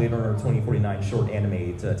the Blade Runner 2049 short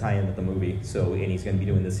anime to tie in with the movie. So, and he's going to be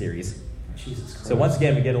doing this series. Jesus Christ. So once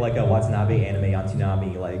again, we get like a Watanabe anime on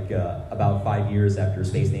Toonami, like about 5 years after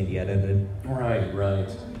Space Navy had ended. Right.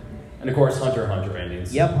 And of course, Hunter x Hunter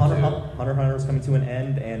endings. Yep, Hunter x Hunter is coming to an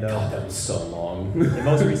end, and God, that was so long. and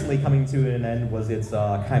most recently coming to an end was its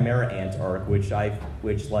Chimera Ant arc, which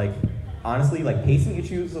like honestly, like pacing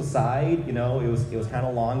issues aside, you know, it was kind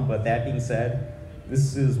of long. But that being said,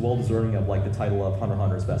 this is well deserving of like the title of Hunter x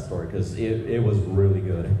Hunter's best story because it was really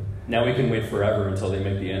good. Now we can wait forever until they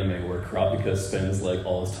make the anime where Kurapika spends like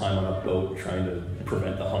all his time on a boat trying to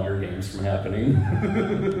prevent the Hunger Games from happening.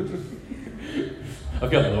 I've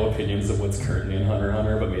got low opinions of what's currently in Hunter x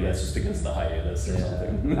Hunter, but maybe that's just because of the hiatus or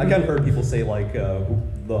something. I kind of heard people say like the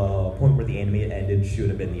point where the anime ended should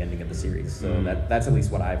have been the ending of the series. So that's at least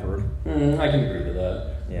what I've heard. I can agree to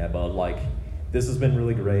that. Yeah, but like this has been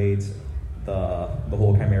really great. The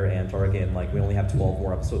whole Chimera Ant arc, and like we only have 12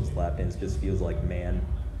 more episodes left, and it just feels like, man,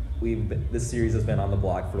 this series has been on the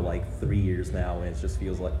block for like 3 years now, and it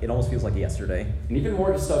almost feels like yesterday. And even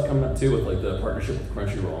more stuff coming up too with like the partnership with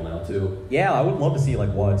Crunchyroll now too. Yeah, I would love to see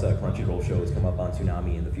like what Crunchyroll shows come up on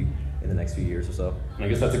Toonami in the next few years or so. And I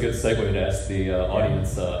guess that's a good segue to ask the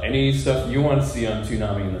audience any stuff you want to see on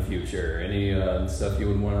Toonami in the future. Any stuff you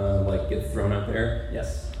would want to like get thrown out there?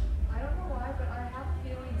 Yes. I don't know why, but I have a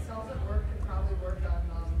feeling Cells at Work could probably work on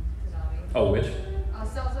Toonami. Oh, which?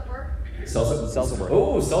 Cells at Work. Cells at Work.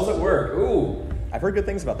 Oh, Cells at Work. Ooh. I've heard good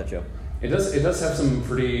things about that show. It does have some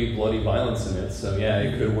pretty bloody violence in it, so yeah,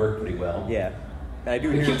 it could work pretty well. Yeah. And I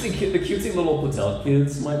do the cutesy little Patel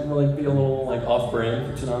kids might like be a little like off-brand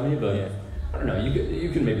for Toonami, but yeah. I don't know. You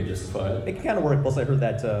can maybe justify it. It can kind of work. Plus, I heard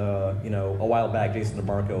that a while back, Jason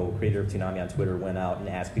DeMarco, creator of Toonami on Twitter, went out and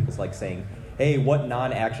asked people like saying, "Hey, what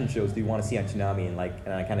non-action shows do you want to see on Toonami?" And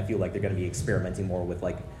I kind of feel like they're going to be experimenting more with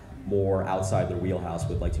like more outside their wheelhouse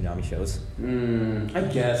with like Toonami shows. I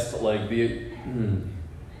guess, but like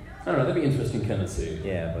I don't know, that'd be interesting kind of see.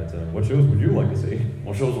 Yeah, but what shows would you like to see?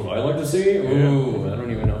 What shows would I like to see? Ooh, I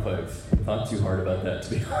don't even know if I've thought too hard about that, to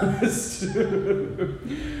be honest.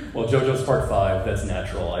 Well, JoJo's Part 5, that's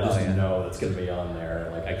natural. I just know that's going to be on there.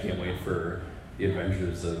 Like, I can't wait for the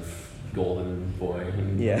adventures of Golden Boy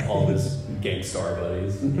and all his gangstar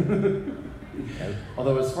buddies.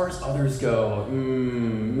 Although, as far as others go,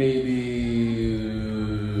 maybe...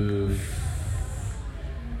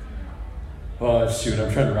 Oh, shoot,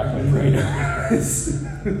 I'm trying to rack my brain.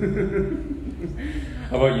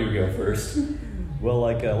 How about you go first? Well,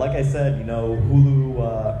 like I said,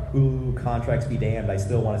 Hulu contracts be damned. I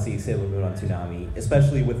still want to see Sailor Moon on Toonami,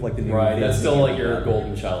 especially with like the new. Right, that's still like your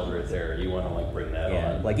golden child right there. You want to like bring that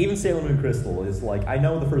on. Like even Sailor Moon Crystal is like, I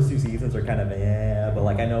know the first 2 seasons are kind of but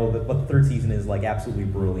like I know that, but the 3rd season is like absolutely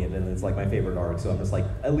brilliant, and it's like my favorite arc. So I'm just like,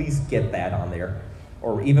 at least get that on there,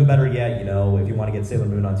 or even better yet, if you want to get Sailor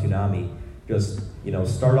Moon on Toonami, just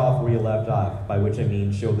start off where you left off. By which I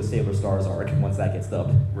mean show the Sailor Stars arc once that gets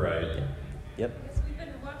dubbed. Right. Yep. We've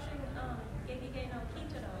been watching Gegege no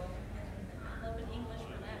Kitaro and Love in English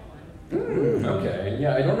for that one. Okay.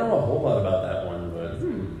 Yeah, I don't know a whole lot about that one, but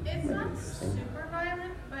it's not super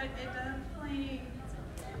violent, but it definitely,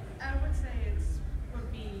 I would say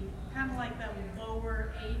would be kind of like the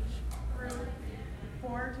lower age group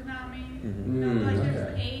for Toonami. There's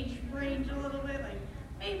an age range a little bit, like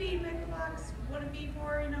maybe Megalox wouldn't be for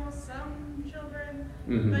some children,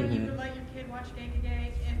 but you could let your kid watch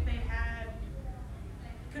Gegege if they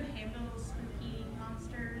could handle spooky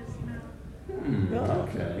monsters,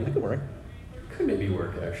 Okay. That could work. Could maybe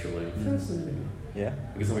work, actually. Fascinating. Yeah.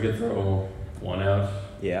 I guess if I could throw one out.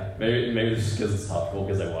 Yeah. Maybe it's just because it's topical,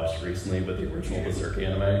 because I watched it recently, but the original Berserk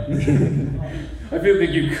anime. I feel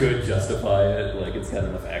like you could justify it. Like, it's got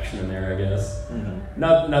enough action in there, I guess.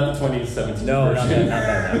 Not the 2017 version. No, not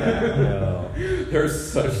that. No.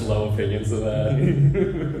 There's such low opinions of that.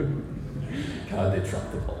 God, they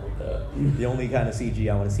dropped the ball with that. The only kind of CG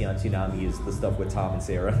I want to see on Toonami is the stuff with Tom and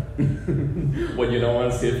Sarah. When you don't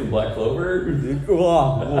want to see it from Black Clover?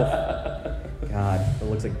 God, it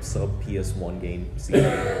looks like sub PS1 game CG.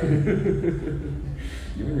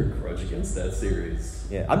 You and your grudge against that series.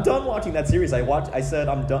 Yeah, I'm done watching that series. I said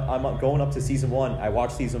I'm done. I'm going up to season 1. I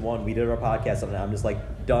watched season 1. We did our podcast on it. I'm just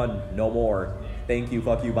like, done. No more. Thank you.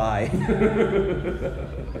 Fuck you. Bye.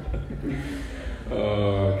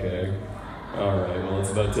 Okay. All right. Well,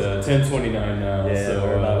 it's about 10:29 now. Yeah, so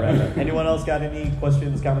we're about wrapped up. Anyone else got any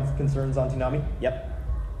questions, comments, concerns on Toonami? Yep.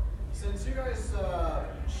 Since you guys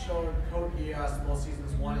showed Code Geass both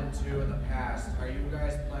seasons 1 and 2 in the past, are you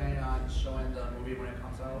guys planning on showing the movie when it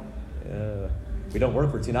comes out? We don't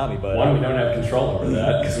work for Toonami, but one, we don't have control over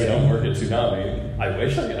that because we don't work at Toonami. I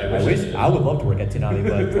wish I did. I would love to work at Toonami,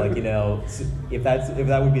 but like if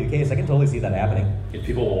that would be the case, I can totally see that happening. If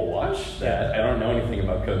people will watch that, I don't know anything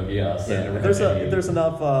about Code Geass. Yeah. If there's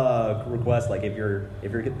enough requests, like if you're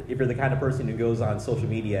the kind of person who goes on social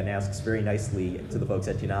media and asks very nicely to the folks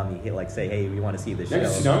at Toonami, like say, hey, we want to see this show.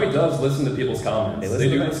 Toonami does listen to people's comments. They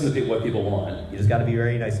do listen to what people want. You just got to be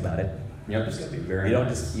very nice about it. You just gotta be very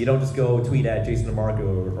nice. You don't just go tweet at Jason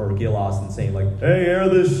DeMarco or Gil Austin saying like, "Hey, air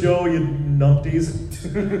this show, you numpties."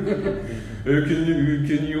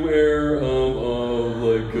 Can you air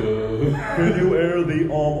Can you air the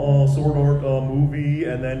Sword Art movie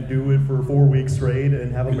and then do it for 4 weeks straight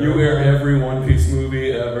and have a? Can you air every One Piece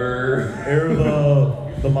movie ever? Air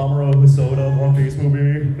the Mamoru Hosoda One Piece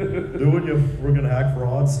movie. Do it, you friggin' hack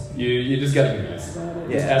frauds. You just gotta be nice about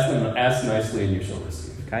it. Yeah. Just ask nicely and you shall receive.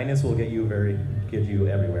 Kindness will get you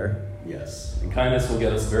everywhere. Yes, and kindness will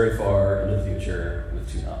get us very far into the future with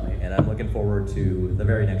Toonami. And I'm looking forward to the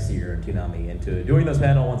very next year in Toonami and to doing this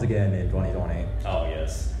panel once again in 2020. Oh,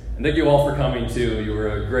 yes. And thank you all for coming, too. You were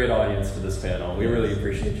a great audience for this panel. We really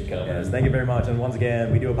appreciate you coming. Yes, thank you very much. And once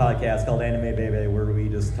again, we do a podcast called Anime Baby where we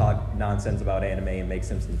just talk nonsense about anime and make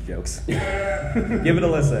Simpsons jokes. Give it a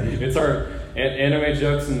listen. It's our anime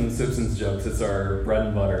jokes and Simpsons jokes. It's our bread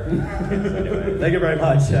and butter. Anyway, thank you very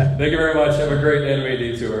much. Thank you very much. Have a great anime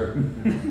detour.